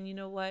understand, you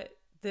know what?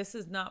 This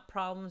is not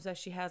problems that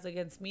she has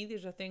against me.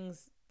 These are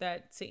things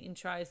that Satan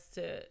tries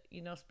to,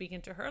 speak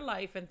into her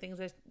life and things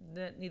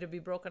that need to be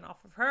broken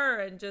off of her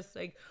and just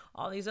like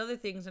all these other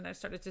things. And I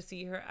started to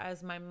see her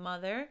as my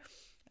mother,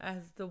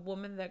 as the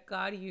woman that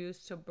God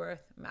used to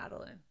birth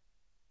Madeline.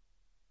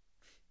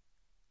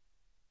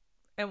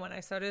 And when I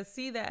started to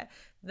see that,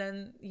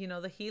 then,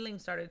 the healing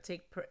started to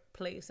take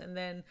place, and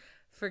then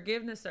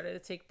forgiveness started to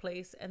take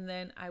place. And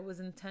then I was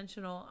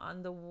intentional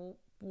on the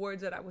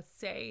words that I would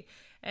say,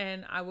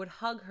 and I would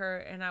hug her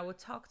and I would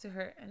talk to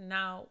her. And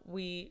now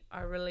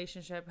our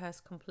relationship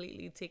has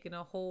completely taken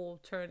a whole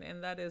turn,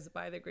 and that is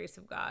by the grace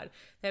of God,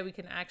 that we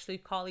can actually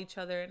call each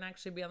other and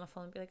actually be on the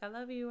phone and be like, I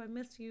love you, I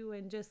miss you,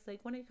 and just like,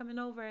 when are you coming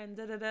over, and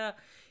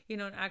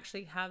and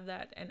actually have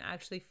that and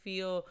actually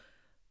feel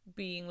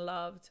being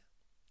loved.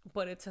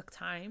 But it took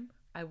time.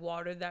 I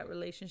watered that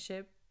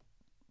relationship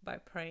by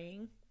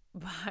praying,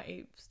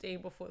 by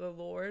staying before the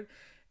Lord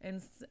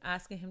and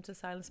asking him to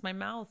silence my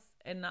mouth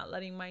and not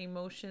letting my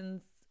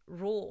emotions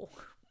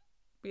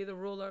be the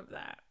ruler of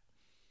that.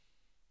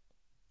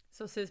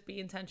 So sis, be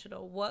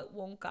intentional. What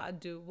won't God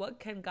do? What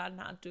can God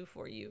not do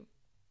for you?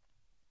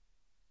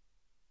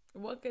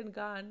 What can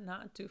God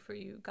not do for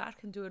you? God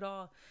can do it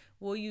all.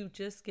 Will you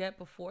just get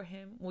before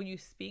him? Will you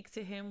speak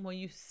to him? Will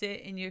you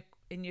sit in your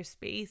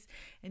space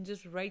and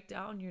just write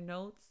down your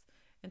notes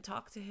and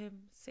talk to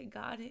him? Say,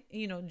 God,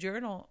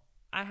 journal.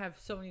 I have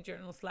so many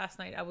journals. Last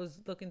night I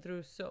was looking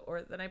through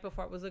or the night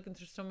before I was looking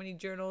through so many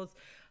journals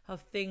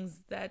of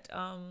things that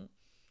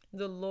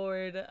the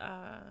Lord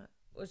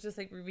was just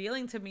like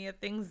revealing to me, of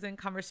things and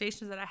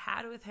conversations that I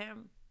had with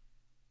him.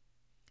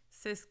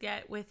 Sis,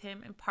 get with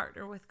him and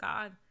partner with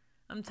God.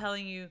 I'm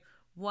telling you,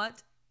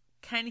 what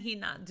can he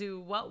not do?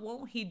 What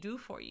won't he do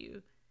for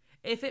you?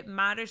 If it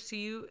matters to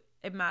you,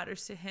 it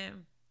matters to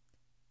him.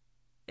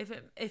 If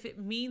it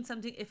means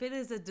something, if it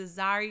is a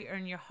desire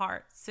in your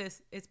heart,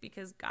 sis, it's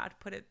because God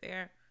put it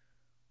there.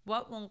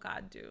 What won't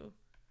God do?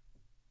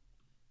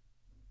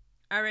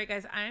 All right,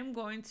 guys, I am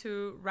going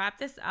to wrap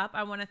this up.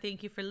 I want to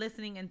thank you for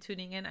listening and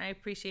tuning in. I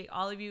appreciate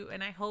all of you,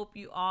 and I hope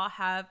you all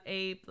have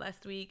a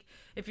blessed week.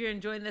 If you're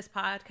enjoying this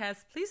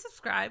podcast, please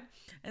subscribe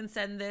and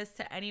send this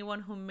to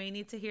anyone who may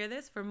need to hear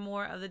this for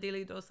more of the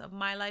daily dose of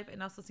my life,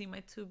 and also see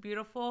my two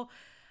beautiful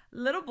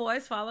little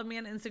boys. Follow me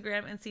on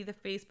Instagram and see the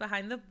face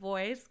behind the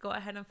voice. Go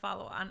ahead and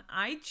follow on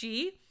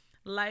IG,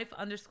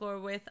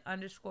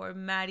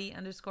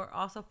 life_with_Maddie_.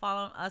 Also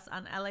follow us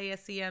on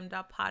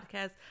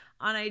LASCM.podcast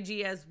on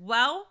IG as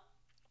well.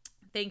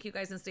 Thank you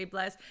guys and stay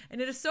blessed. And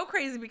it is so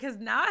crazy because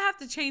now I have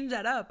to change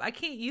that up. I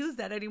can't use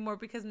that anymore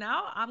because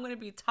now I'm going to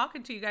be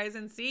talking to you guys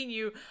and seeing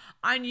you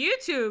on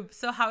YouTube.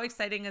 So how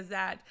exciting is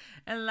that?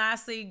 And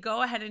lastly,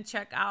 go ahead and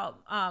check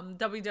out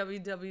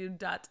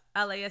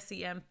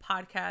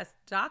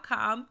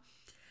www.lascmpodcast.com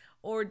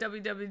or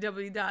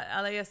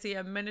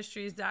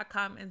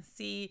www.lascmministries.com and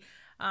see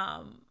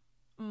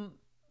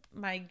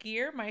my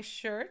gear, my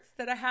shirts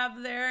that I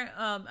have there,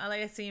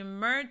 LASCM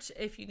merch.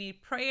 If you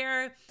need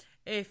prayer,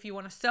 if you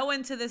want to sow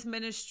into this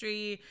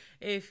ministry,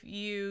 if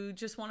you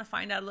just want to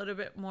find out a little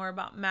bit more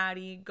about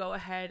Maddie, go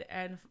ahead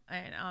and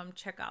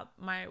check out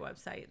my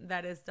website.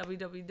 That is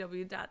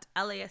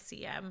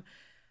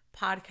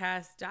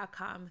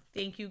www.lascmpodcast.com.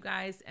 Thank you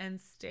guys and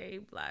stay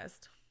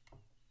blessed.